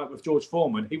up that fight with George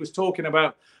Foreman, he was talking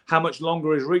about how much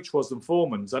longer his reach was than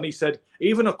Foreman's. And he said,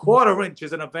 even a 1/4 inch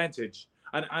is an advantage.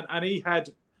 And he had,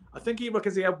 I think he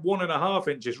reckons he had 1.5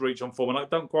 inches reach on Foreman.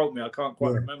 Don't quote me, I can't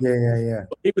quite remember. Yeah.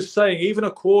 But he was saying even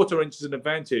a 1/4 inch is an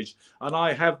advantage, and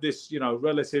I have this,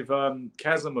 relative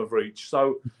chasm of reach.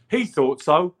 So he thought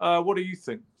so. What do you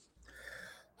think?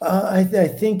 I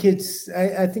think it's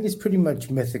pretty much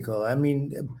mythical. I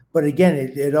mean, but again,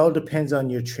 it all depends on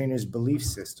your trainer's belief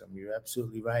system. You're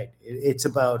absolutely right. It's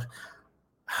about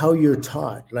how you're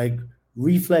taught, like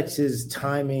reflexes,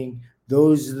 timing.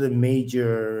 Those are the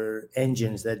major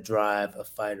engines that drive a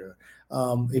fighter.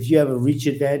 If you have a reach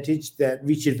advantage,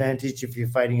 if you're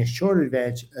fighting a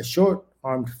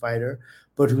short-armed fighter,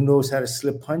 but who knows how to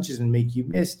slip punches and make you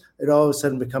miss, it all of a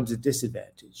sudden becomes a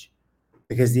disadvantage.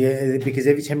 Because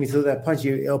every time you throw that punch,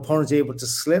 your opponent's able to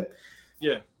slip.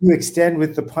 Yeah. You extend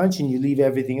with the punch and you leave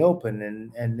everything open,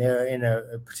 and they're in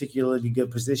a particularly good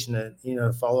position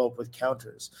to follow up with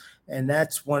counters. And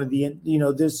that's one of the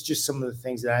there's just some of the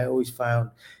things that I always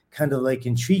found kind of like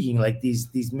intriguing, like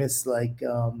these myths, like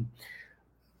what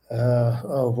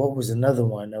was another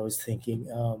one I was thinking?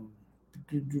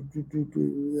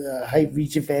 Height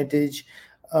reach advantage.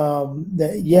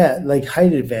 Like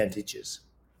height advantages.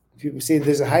 People say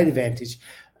there's a height advantage.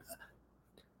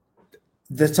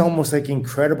 That's almost like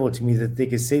incredible to me that they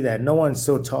could say that. No one's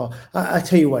so tall. I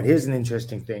tell you what, here's an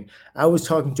interesting thing. I was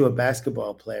talking to a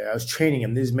basketball player. I was training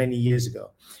him this many years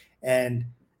ago. And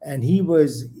he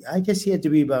was, I guess he had to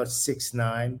be about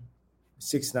 6'9".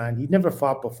 He'd never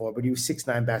fought before, but he was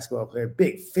 6'9" basketball player,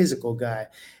 big physical guy.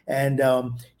 And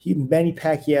Manny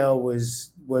Pacquiao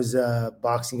was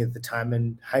boxing at the time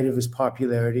and height of his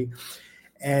popularity.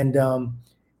 And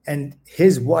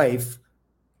his wife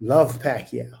loved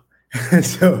Pacquiao.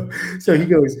 so he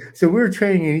goes, so we were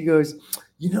training and he goes,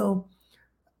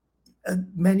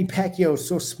 Manny Pacquiao is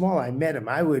so small. I met him.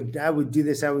 I would do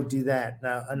this. I would do that.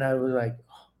 Now, and I was like,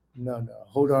 no,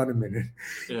 hold on a minute.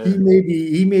 Yeah. He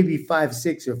may be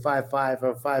 5'6" or 5'5"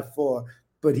 or 5'4",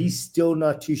 but he's still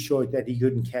not too short that he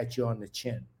couldn't catch you on the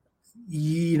chin.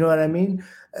 You know what I mean?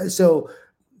 So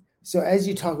as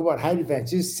you talk about height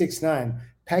advantage, he's 6'9".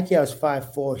 Pacquiao's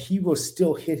 5'4". He will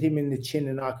still hit him in the chin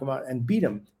and knock him out and beat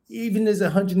him. Even as a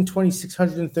 126,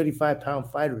 135-pound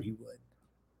fighter, he would.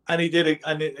 And he did it,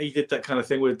 and he did that kind of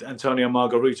thing with Antonio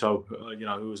Margarito,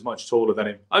 who was much taller than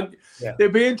him.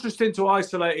 It'd be interesting to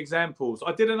isolate examples.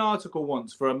 I did an article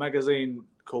once for a magazine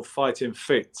called Fighting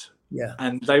Fit. Yeah.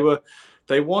 And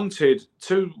they wanted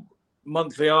 2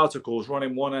 monthly articles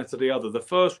running one after the other. The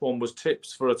first one was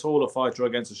tips for a taller fighter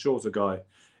against a shorter guy.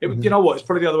 You know what? It's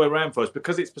probably the other way around first,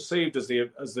 because it's perceived as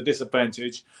the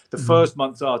disadvantage. The first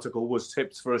month's article was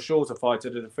tips for a shorter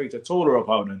fighter to defeat a taller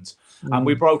opponent, and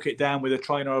we broke it down with a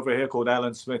trainer over here called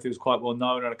Alan Smith, who's quite well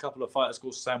known, and a couple of fighters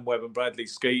called Sam Webb and Bradley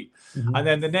Skeet. And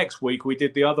then the next week we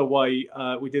did the other way.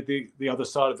 We did the other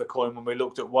side of the coin when we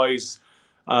looked at ways.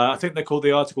 I think they called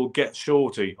the article "Get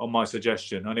Shorty" on my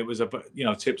suggestion, and it was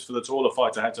tips for the taller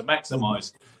fighter how to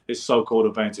maximise his so-called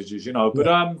advantages. But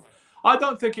I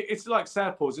don't think it's like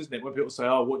southpaws, isn't it? When people say,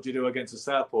 "Oh, what do you do against a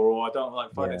southpaw?" or "I don't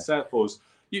like fighting southpaws."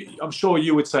 I'm sure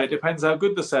you would say it depends how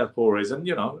good the southpaw is, and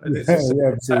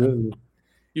absolutely.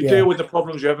 You deal with the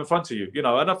problems you have in front of you,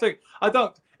 And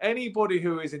anybody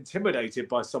who is intimidated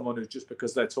by someone who's just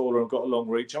because they're taller and got a long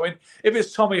reach. I mean, if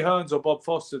it's Tommy Hearns or Bob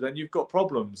Foster, then you've got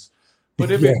problems. But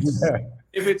if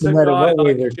it's a guy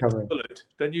like Jess Willard,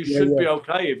 then you should be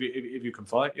okay if you can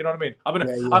fight. You know what I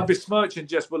mean? I'm besmirching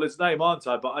Jess Willard's name, aren't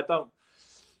I? But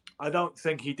I don't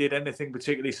think he did anything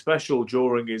particularly special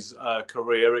during his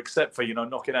career, except for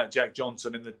knocking out Jack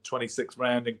Johnson in the 26th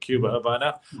round in Cuba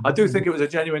Havana. I do think it was a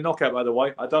genuine knockout, by the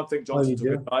way. I don't think Johnson took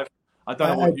his life. I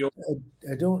don't know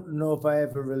I don't know if I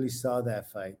ever really saw that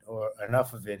fight or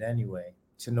enough of it anyway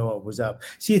to know what was up.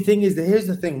 See, the thing is that here's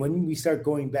the thing: when we start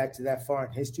going back to that far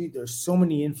in history, there's so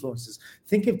many influences.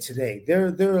 Think of today.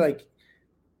 They're like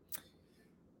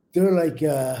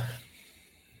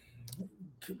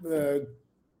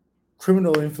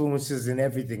criminal influences in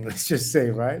everything. Let's just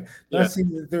say, right? Not saying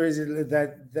that there is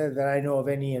that I know of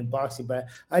any in boxing, but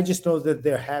I just know that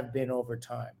there have been over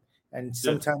time. And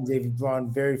sometimes they've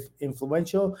gone very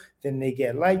influential, then they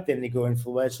get liked, then they go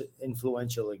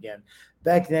influential again.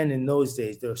 Back then, in those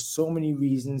days, there were so many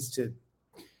reasons to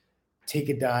take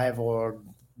a dive or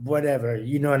whatever.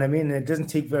 You know what I mean? And it doesn't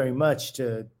take very much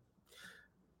to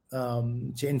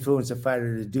to influence a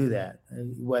fighter to do that.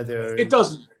 Whether it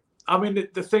doesn't. I mean,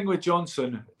 the thing with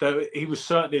Johnson, though, he was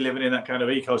certainly living in that kind of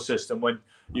ecosystem when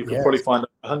you could probably find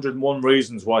 101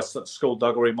 reasons why such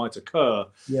skullduggery might occur.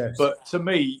 Yes. But to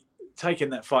me, taking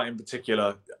that fight in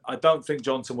particular, I don't think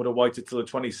Johnson would have waited till the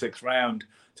 26th round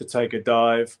to take a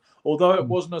dive. Although it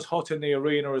wasn't as hot in the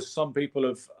arena as some people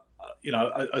have,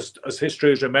 as history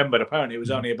has remembered. Apparently, it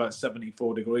was only about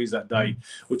 74 degrees that day,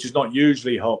 which is not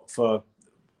usually hot for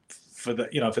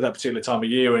that particular time of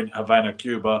year in Havana,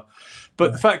 Cuba.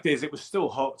 But the fact is, it was still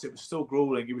hot. It was still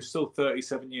grueling. He was still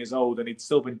 37 years old, and he'd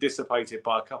still been dissipated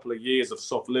by a couple of years of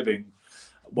soft living,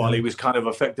 while he was kind of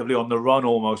effectively on the run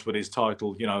almost with his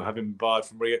title. Having been barred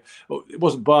from it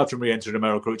wasn't barred from re-entering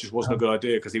America. It just wasn't a good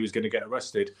idea because he was going to get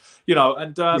arrested.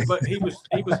 But he was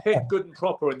hit good and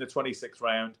proper in the 26th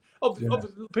round.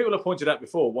 People have pointed out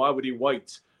before, why would he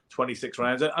wait 26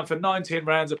 rounds? And for 19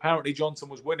 rounds, apparently Johnson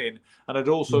was winning and had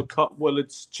also cut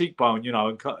Willard's cheekbone,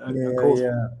 and caused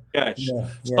gash.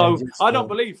 So I don't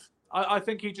believe. I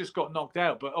think he just got knocked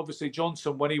out. But obviously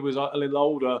Johnson, when he was a little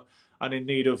older and in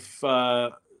need of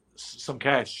some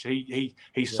cash,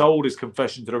 he sold his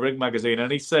confession to the Ring magazine,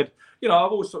 and he said, I've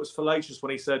always thought it was fallacious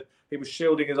when he said he was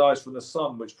shielding his eyes from the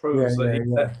sun, which proves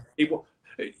that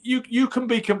you can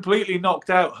be completely knocked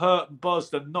out, hurt and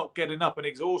buzzed and not getting up and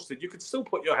exhausted. You can still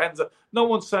put your hands up. No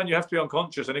one's saying you have to be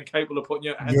unconscious and incapable of putting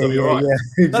your hands up your eyes.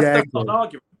 Exactly. That's not an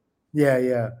argument.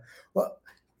 Yeah. Well,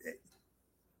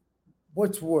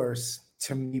 what's worse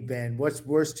to me, Ben? What's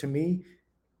worse to me?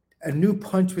 A new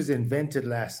punch was invented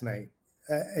last night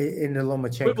in the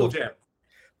Lomachenko. Swivel jab.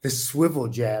 The swivel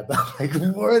jab. Like,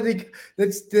 where are they?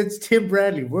 That's Tim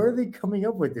Bradley. Where are they coming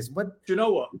up with this? What? Do you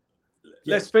know what?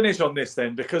 Let's finish on this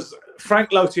then, because Frank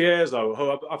Lotierzo,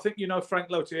 who I think Frank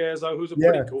Lotierzo, who's a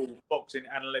pretty cool boxing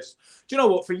analyst. Do you know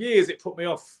what? For years, it put me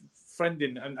off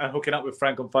friending and hooking up with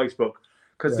Frank on Facebook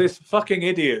because this fucking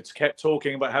idiot kept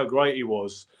talking about how great he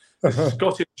was. This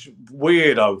Scottish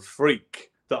weirdo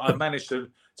freak that I managed to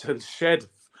shed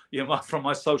from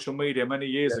my social media many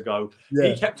years ago.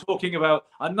 He kept talking about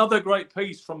another great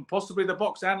piece from possibly the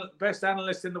best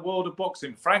analyst in the world of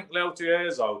boxing, Frank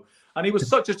Lotierzo. And he was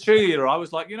such a cheerleader. I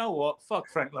was like, you know what? Fuck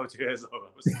Frank Lotierzo.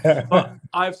 But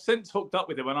I've since hooked up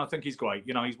with him, and I think he's great.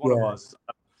 He's one of us.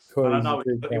 And I know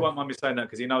he won't mind me saying that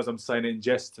because he knows I'm saying it in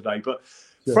jest today. But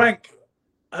Frank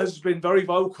has been very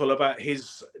vocal about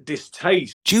his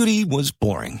distaste. Judy was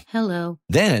boring. Hello.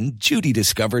 Then Judy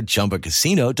discovered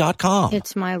ChumbaCasino.com.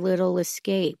 It's my little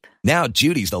escape. Now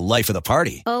Judy's the life of the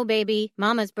party. Oh, baby,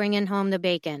 mama's bringing home the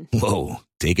bacon. Whoa,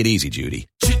 take it easy, Judy.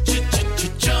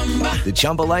 The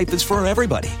Chumba life is for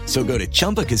everybody. So go to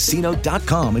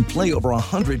ChumbaCasino.com and play over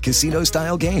 100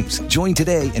 casino-style games. Join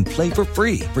today and play for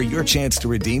free for your chance to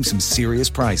redeem some serious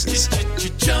prizes.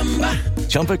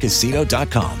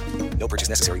 ChumbaCasino.com. No purchase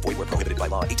necessary. Void where prohibited by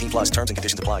law. 18+ terms and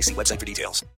conditions apply. See website for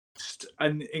details.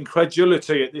 And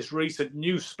incredulity at this recent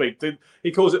newspeak.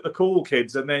 He calls it the cool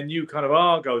kids and their new kind of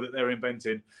argot that they're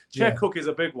inventing. Chair Cook is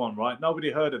a big one, right?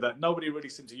 Nobody heard of that. Nobody really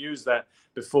seemed to use that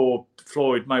before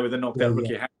Floyd Mayweather knocked out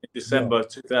Ricky Hatton in December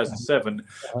 2007.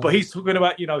 But he's talking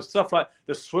about, stuff like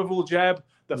the swivel jab,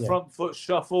 the front foot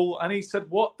shuffle. And he said,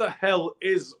 what the hell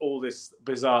is all this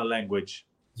bizarre language?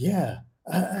 Yeah.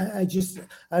 I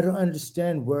don't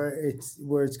understand where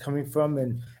it's coming from.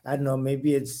 And I don't know,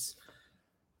 maybe it's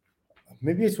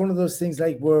one of those things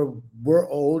like we're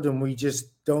old and we just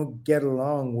don't get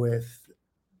along with,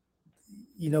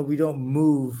 we don't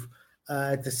move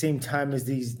at the same time as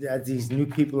these new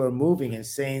people are moving and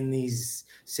saying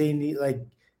like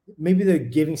maybe they're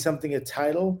giving something a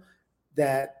title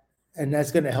and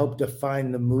that's going to help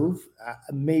define the move.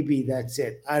 Maybe that's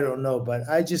it. I don't know, but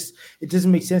it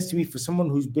doesn't make sense to me for someone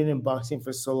who's been in boxing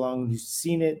for so long, who's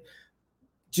seen it,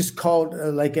 just called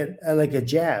like a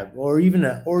jab or even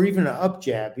an up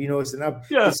jab. It's an up.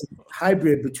 Yeah. It's a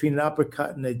hybrid between an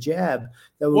uppercut and a jab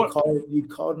that you'd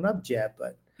call it an up jab.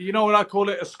 But you know what I call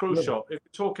it? A screw shot. If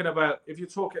you're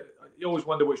talking, you always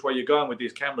wonder which way you're going with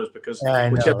these cameras because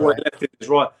whichever way left is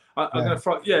right. I'm going to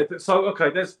throw. Yeah. So okay,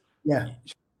 there's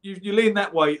You lean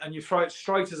that way and you throw it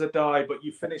straight as a die, but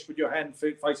you finish with your hand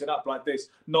facing up like this,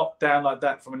 not down like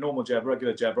that from a normal jab,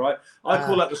 regular jab, right? I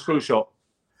call that the screw shot.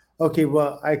 Okay,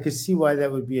 well, I could see why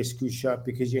that would be a screw shot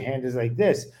because your hand is like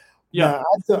this. Yeah,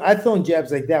 I've thrown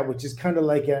jabs like that, which is kind of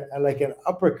like an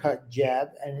uppercut jab,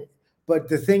 but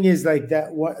the thing is like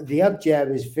that. What the up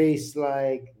jab is faced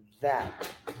like that,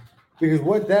 because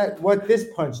what this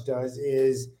punch does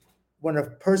is when a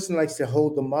person likes to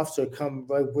hold the muffs or come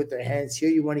right with their hands here,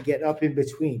 you want to get up in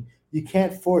between. You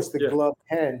can't force the gloved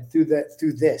hand through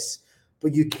this,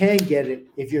 but you can get it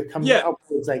if you're coming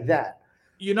upwards like that.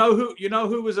 You know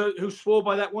who swore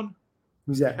by that one?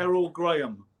 Who's that? Harold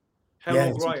Graham.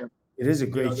 Graham. It is a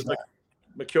great shot.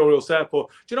 Mercurial Southpaw. Do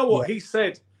you know what he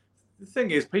said? The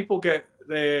thing is, people get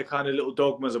their kind of little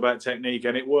dogmas about technique,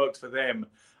 and it worked for them,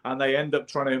 and they end up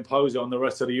trying to impose it on the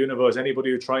rest of the universe, anybody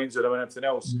who trains with them and everything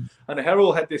else. And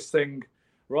Harold had this thing,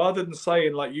 rather than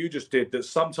saying like you just did, that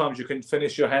sometimes you can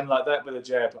finish your hand like that with a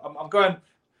jab. I'm going,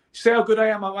 see how good I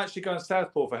am? I'm actually going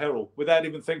Southpaw for Harold without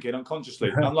even thinking, unconsciously.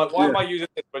 And I'm like, why am I using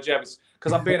this for a jab? It's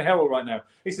because I'm being Harold right now.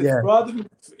 He said, rather than,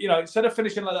 instead of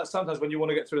finishing like that sometimes when you want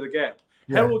to get through the gap,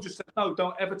 Harold just said, no,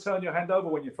 don't ever turn your hand over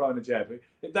when you're throwing a jab.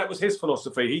 That was his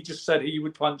philosophy. He just said he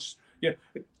would punch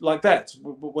like that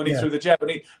when he threw the jab.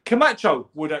 And Camacho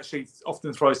would actually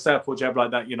often throw a southpaw jab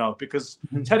like that, because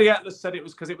Teddy Atlas said it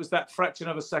was because it was that fraction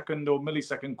of a second or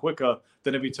millisecond quicker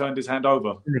than if he turned his hand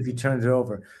over. And if he turned it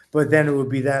over. But then it would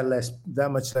be that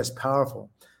much less powerful.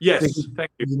 Yes,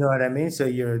 thank you. You know what I mean? So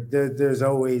there's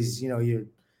always, you're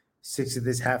 6 of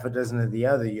this, half a dozen of the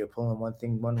other. You're pulling one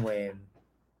thing one way and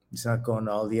it's not going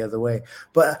all the other way.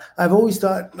 But I've always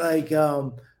thought like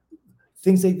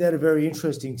things like that are very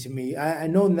interesting to me. I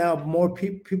know now more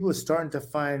people are starting to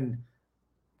find,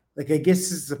 like, I guess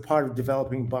this is a part of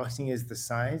developing boxing is the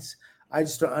science. I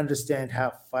just don't understand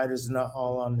how fighters are not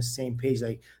all on the same page.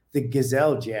 Like the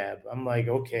gazelle jab. I'm like,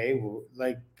 okay, well,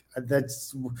 like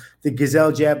that's the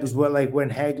gazelle jab is what, like when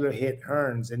Hagler hit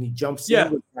Hearns and he jumps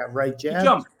in with that right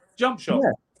jab. Jump shot.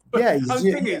 Yeah. The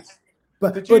thing is,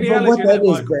 but what that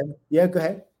is, Ben. Yeah, go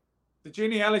ahead. The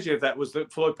genealogy of that was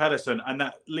that Floyd Patterson and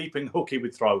that leaping hook he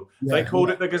would throw. They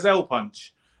called it the gazelle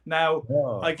punch. Now,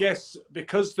 I guess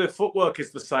because the footwork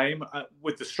is the same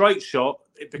with the straight shot,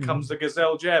 it becomes the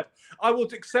gazelle jab. I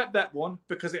would accept that one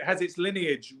because it has its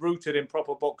lineage rooted in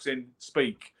proper boxing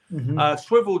speak.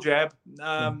 Swivel jab,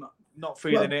 not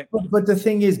feeling it. But the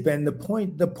thing is, Ben, the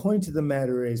point of the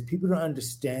matter is people don't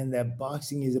understand that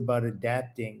boxing is about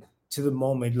adapting to the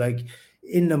moment, like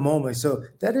in the moment. So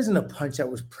that isn't a punch that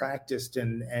was practiced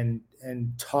and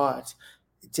taught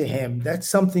to him. That's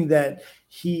something that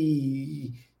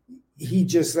he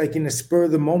just, like, in the spur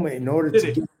of the moment, in order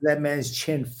to get that man's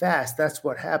chin fast, that's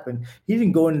what happened. He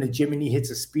didn't go in the gym and he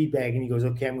hits a speed bag and he goes,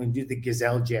 okay, I'm going to do the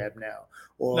gazelle jab now.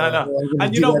 Or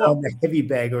and you know what? On the heavy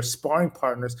bag or sparring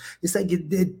partners. It's like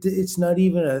it's not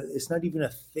even a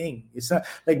thing. It's not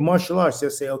like martial arts. They'll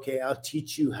say, okay, I'll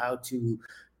teach you how to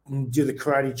do the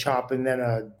karate chop and then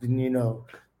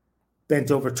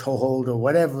bent over toe hold or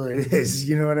whatever it is.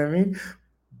 You know what I mean?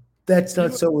 That's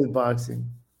not so with boxing.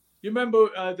 You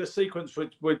remember the sequence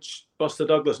which Buster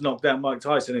Douglas knocked down Mike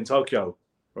Tyson in Tokyo,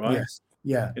 right? Yes.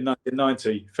 Yeah. In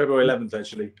 1990, February 11th,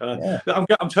 actually.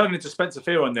 I'm turning into Spencer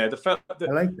Fearon there.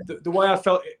 The way I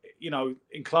felt,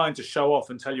 inclined to show off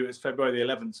and tell you it's February the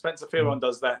 11th. Spencer Fearon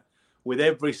does that with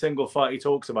every single fight he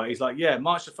talks about. He's like, yeah,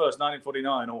 March the 1st,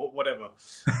 1949 or whatever.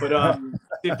 But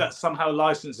if that somehow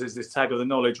licenses this tag of the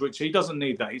knowledge, which he doesn't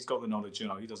need that. He's got the knowledge,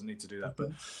 he doesn't need to do that.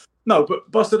 But no, but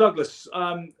Buster Douglas,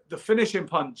 the finishing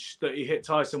punch that he hit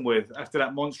Tyson with after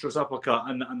that monstrous uppercut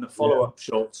and the follow-up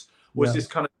shots was this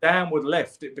kind of downward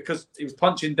left because he was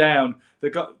punching down.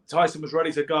 Tyson was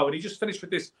ready to go, and he just finished with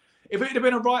this. If it had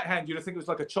been a right hand, you'd think it was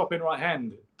like a chopping right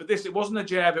hand. But it wasn't a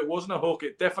jab, it wasn't a hook,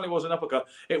 it definitely wasn't an uppercut.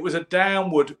 It was a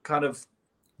downward kind of,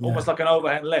 almost like an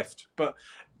overhand left. But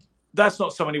that's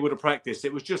not something he would have practiced.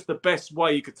 It was just the best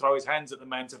way he could throw his hands at the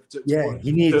man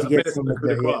he needed to get some of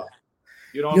that.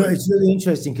 You know what I mean? It's really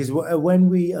interesting because when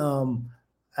we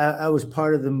I was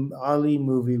part of the Ali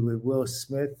movie with Will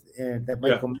Smith and that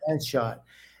Michael Mann shot,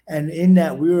 and in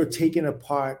that we were taking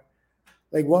apart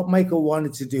like what Michael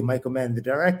wanted to do. Michael Mann, the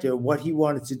director, what he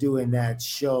wanted to do in that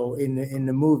show, in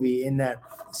the movie, in that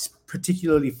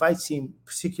particularly the fight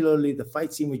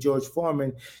scene with George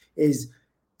Foreman, is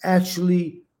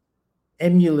actually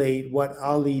emulate what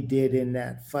Ali did in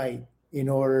that fight in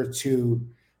order to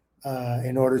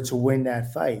win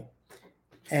that fight.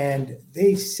 And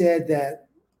they said that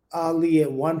Ali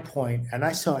at one point, and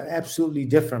I saw it absolutely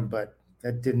different, but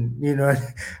that didn't,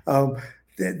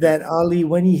 that Ali,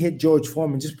 when he hit George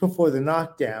Foreman just before the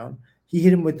knockdown, he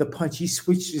hit him with the punch. He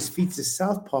switched his feet to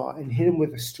southpaw and hit him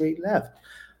with a straight left.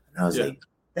 And I was like,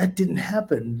 that didn't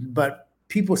happen, but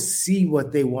people see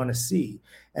what they want to see.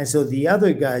 And so the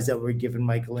other guys that were giving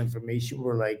Michael information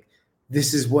were like,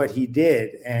 this is what he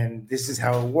did, and this is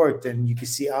how it worked. And you could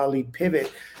see Ali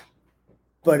pivot,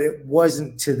 but it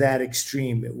wasn't to that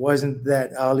extreme. It wasn't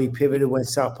that Ali pivoted when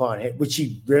southpaw hit, which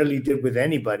he rarely did with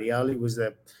anybody. Ali was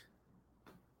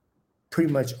pretty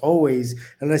much always,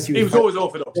 unless he was always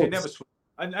orthodox. He never switched.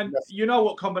 And you know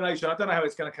what combination? I don't know how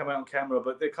it's going to come out on camera,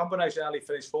 but the combination Ali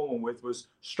finished Foreman with was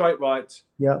straight right,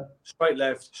 straight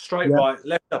left, straight right,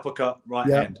 left uppercut, right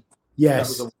hand.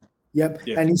 Yes. Yeah.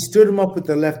 And he stood him up with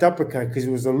the left uppercut because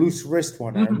it was a loose wrist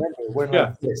one. I remember it went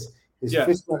like this. His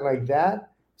fist went like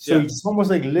that. So he just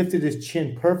almost like lifted his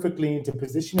chin perfectly into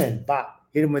position and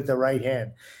hit him with the right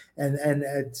hand. And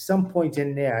at some point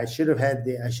in there, I should have had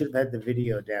the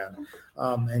video down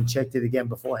and checked it again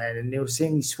beforehand. And they were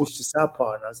saying he switched to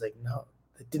southpaw, and I was like, no,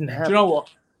 it didn't happen. Do you know what?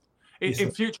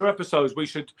 In future episodes, we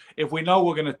should, if we know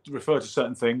we're going to refer to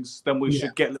certain things, then we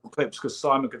should get little clips because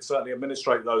Simon can certainly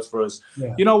administrate those for us.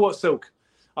 Yeah. You know what, Silk?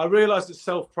 I realise that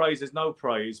self-praise is no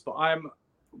praise, but I'm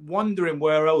wondering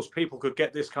where else people could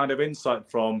get this kind of insight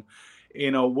from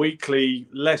in a weekly,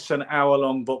 less than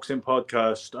hour-long boxing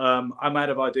podcast. I'm out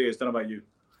of ideas. Don't know about you.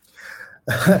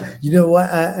 You know what?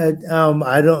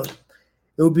 I don't.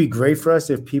 It would be great for us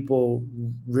if people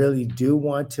really do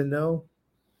want to know.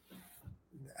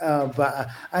 But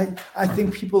I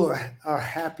think people are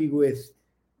happy with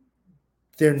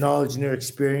their knowledge and their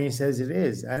experience as it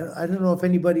is. I don't know if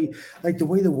anybody, like the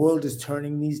way the world is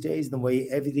turning these days, the way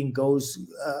everything goes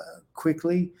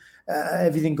quickly,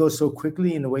 everything goes so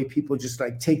quickly, and the way people just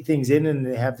like take things in and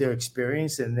they have their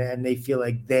experience and they feel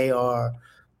like they are,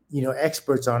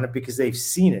 experts on it because they've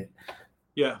seen it.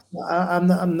 Yeah,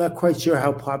 I'm not quite sure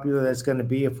how popular that's going to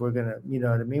be if we're going to, you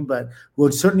know what I mean? But we'll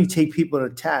certainly take people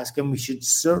to task, and we should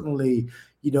certainly,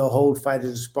 hold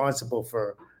fighters responsible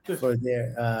for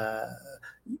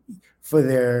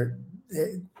their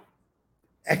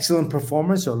excellent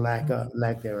performance or lack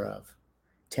thereof.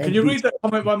 Can you read that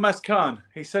comment by Mas Khan?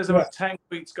 He says about Tank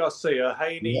beats Garcia,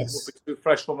 Haney will be too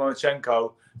fresh for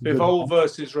Lomachenko. Bivol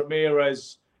versus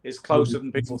Ramirez is closer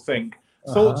than people think.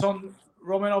 Thoughts on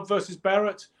Romanov versus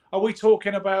Barrett? Are we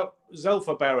talking about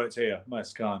Zelfa Barrett here,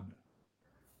 Mas Khan?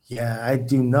 Yeah, I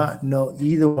do not know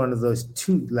either one of those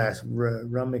two last,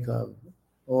 Rumikov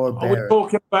or Barrett. Are we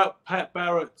talking about Pat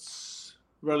Barrett's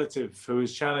relative who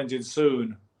is challenging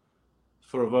soon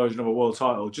for a version of a world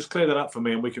title? Just clear that up for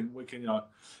me, and we can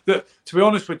to be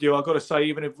honest with you, I've got to say,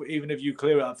 even if you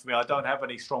clear it up for me, I don't have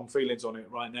any strong feelings on it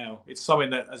right now. It's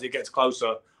something that as it gets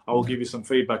closer, I will give you some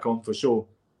feedback on for sure.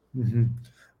 Mm-hmm.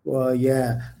 Well,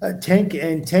 yeah, Tank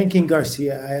and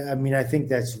Garcia. I think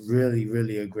that's really,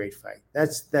 really a great fight.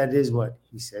 That is what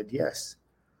he said. Yes.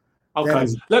 Okay.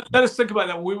 Let us think about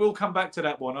that. We will come back to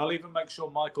that one. I'll even make sure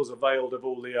Michael's availed of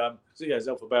all the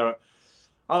Zelfa Barrett.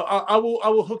 I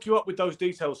will hook you up with those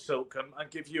details, Silk, and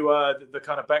give you the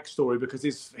kind of backstory because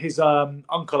his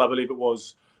uncle, I believe it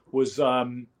was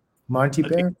Monty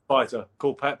Barrett, fighter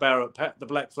called Pat Barrett, Pat the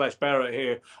Black Flash Barrett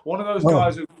here. One of those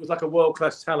guys who was like a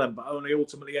world-class talent, but only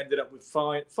ultimately ended up with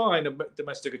fine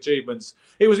domestic achievements.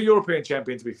 He was a European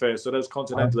champion, to be fair, so there's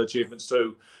continental achievements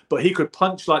too. But he could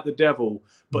punch like the devil.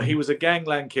 But he was a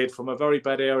gangland kid from a very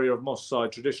bad area of Moss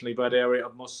Side, traditionally bad area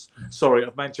of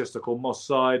Manchester called Moss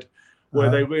Side, where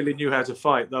they really knew how to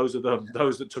fight. Those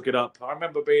that took it up. I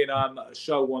remember being on a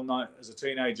show one night as a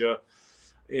teenager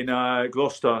in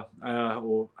Gloucester,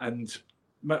 and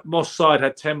Moss Side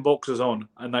had 10 boxers on,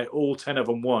 and all 10 of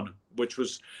them won.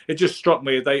 It just struck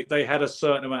me they had a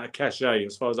certain amount of cachet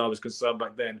as far as I was concerned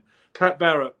back then. Pat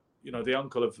Barrett, the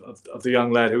uncle of the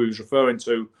young lad who he was referring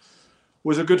to,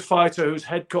 was a good fighter whose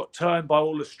head got turned by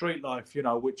all the street life,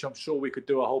 which I'm sure we could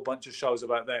do a whole bunch of shows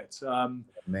about that.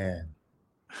 Man.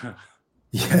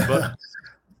 Yeah. But,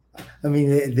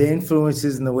 the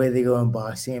influences and the way they go in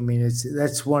boxing.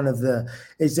 That's one of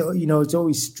it's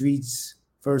always streets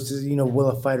versus, will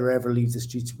a fighter ever leave the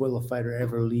streets? Will a fighter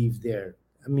ever leave there?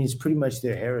 It's pretty much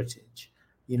their heritage,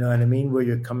 you know what I mean? Where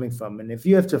you're coming from. And if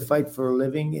you have to fight for a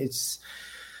living, it's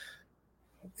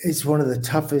one of the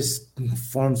toughest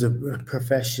forms of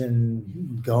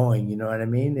profession going, you know what I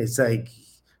mean? It's like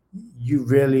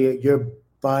your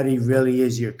body really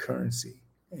is your currency.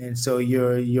 And so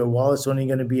your wallet's only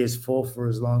going to be as full for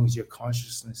as long as your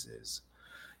consciousness is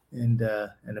and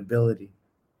ability.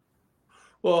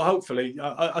 Well, hopefully,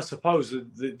 I suppose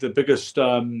the biggest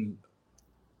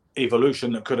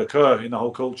evolution that could occur in the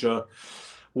whole culture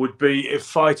would be if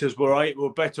fighters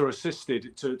were better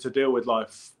assisted to deal with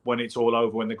life when it's all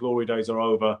over, when the glory days are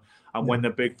over, and when the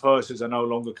big purses are no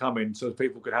longer coming, so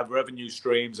people could have revenue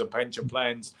streams and pension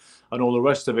plans and all the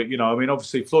rest of it.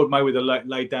 Obviously Floyd Mayweather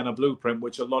laid down a blueprint,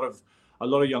 which a lot of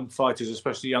young fighters,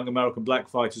 especially young American black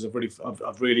fighters, have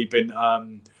really been,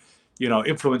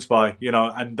 influenced by.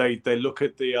 And they look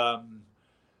at the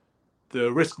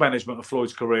risk management of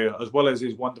Floyd's career, as well as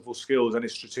his wonderful skills and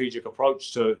his strategic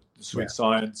approach to sweet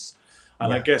science.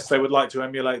 And I guess they would like to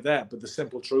emulate that. But the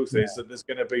simple truth is that there's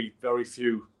going to be very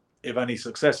few if any,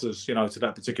 successors, to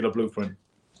that particular blueprint.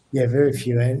 Yeah, very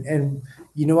few. And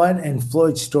you know what? And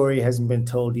Floyd's story hasn't been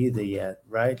told either yet,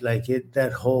 right? Like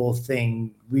that whole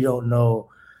thing, we don't know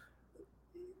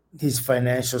his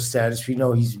financial status. We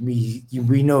know we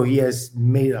know he has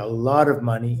made a lot of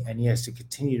money and he has to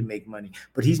continue to make money.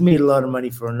 But he's made a lot of money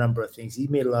for a number of things. He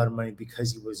made a lot of money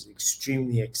because he was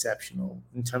extremely exceptional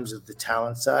in terms of the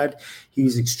talent side. He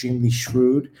was extremely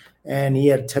shrewd, and he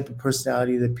had a type of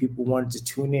personality that people wanted to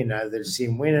tune in, either to see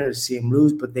him win or to see him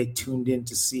lose, but they tuned in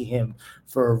to see him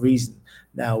for a reason.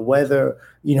 Now, whether,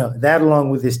 that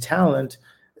along with his talent,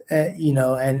 but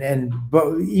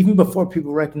even before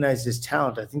people recognized his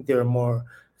talent, I think there were more.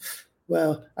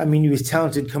 Well, I mean, he was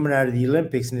talented coming out of the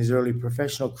Olympics in his early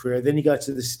professional career. Then he got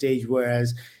to the stage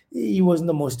whereas he wasn't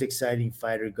the most exciting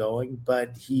fighter going, but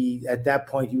at that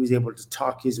point he was able to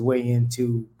talk his way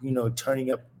into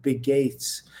turning up big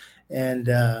gates, and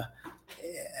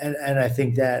I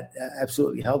think that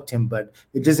absolutely helped him. But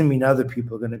it doesn't mean other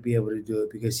people are going to be able to do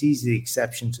it, because he's the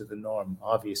exception to the norm,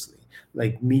 obviously.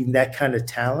 Like, meeting that kind of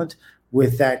talent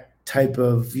with that type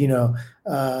of,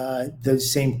 the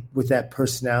same with that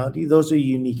personality, those are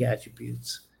unique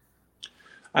attributes.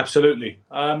 Absolutely.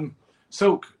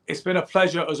 Silk, it's been a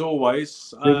pleasure as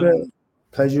always.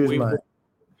 Pleasure is mine.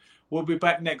 We'll be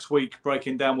back next week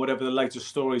breaking down whatever the latest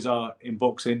stories are in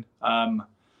boxing. And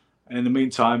in the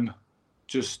meantime,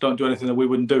 just don't do anything that we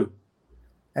wouldn't do.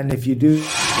 And if you do...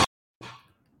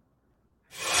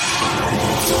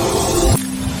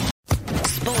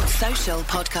 Sports Social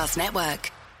Podcast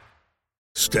Network.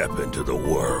 Step into the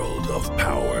world of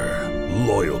power,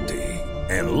 loyalty,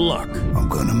 and luck. I'm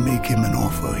going to make him an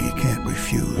offer he can't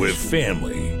refuse. With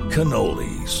family,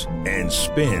 cannolis, and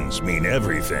spins mean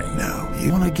everything. Now,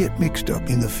 you want to get mixed up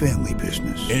in the family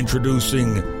business.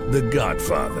 Introducing The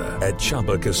Godfather at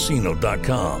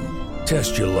ChumbaCasino.com.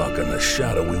 Test your luck in the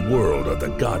shadowy world of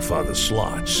The Godfather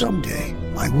slot. Someday,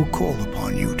 I will call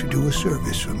upon you to do a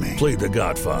service for me. Play The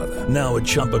Godfather, now at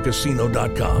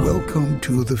ChumbaCasino.com. Welcome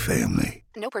to the family.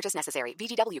 No purchase necessary.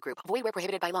 VGW Group. Void where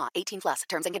prohibited by law. 18+.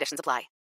 Terms and conditions apply.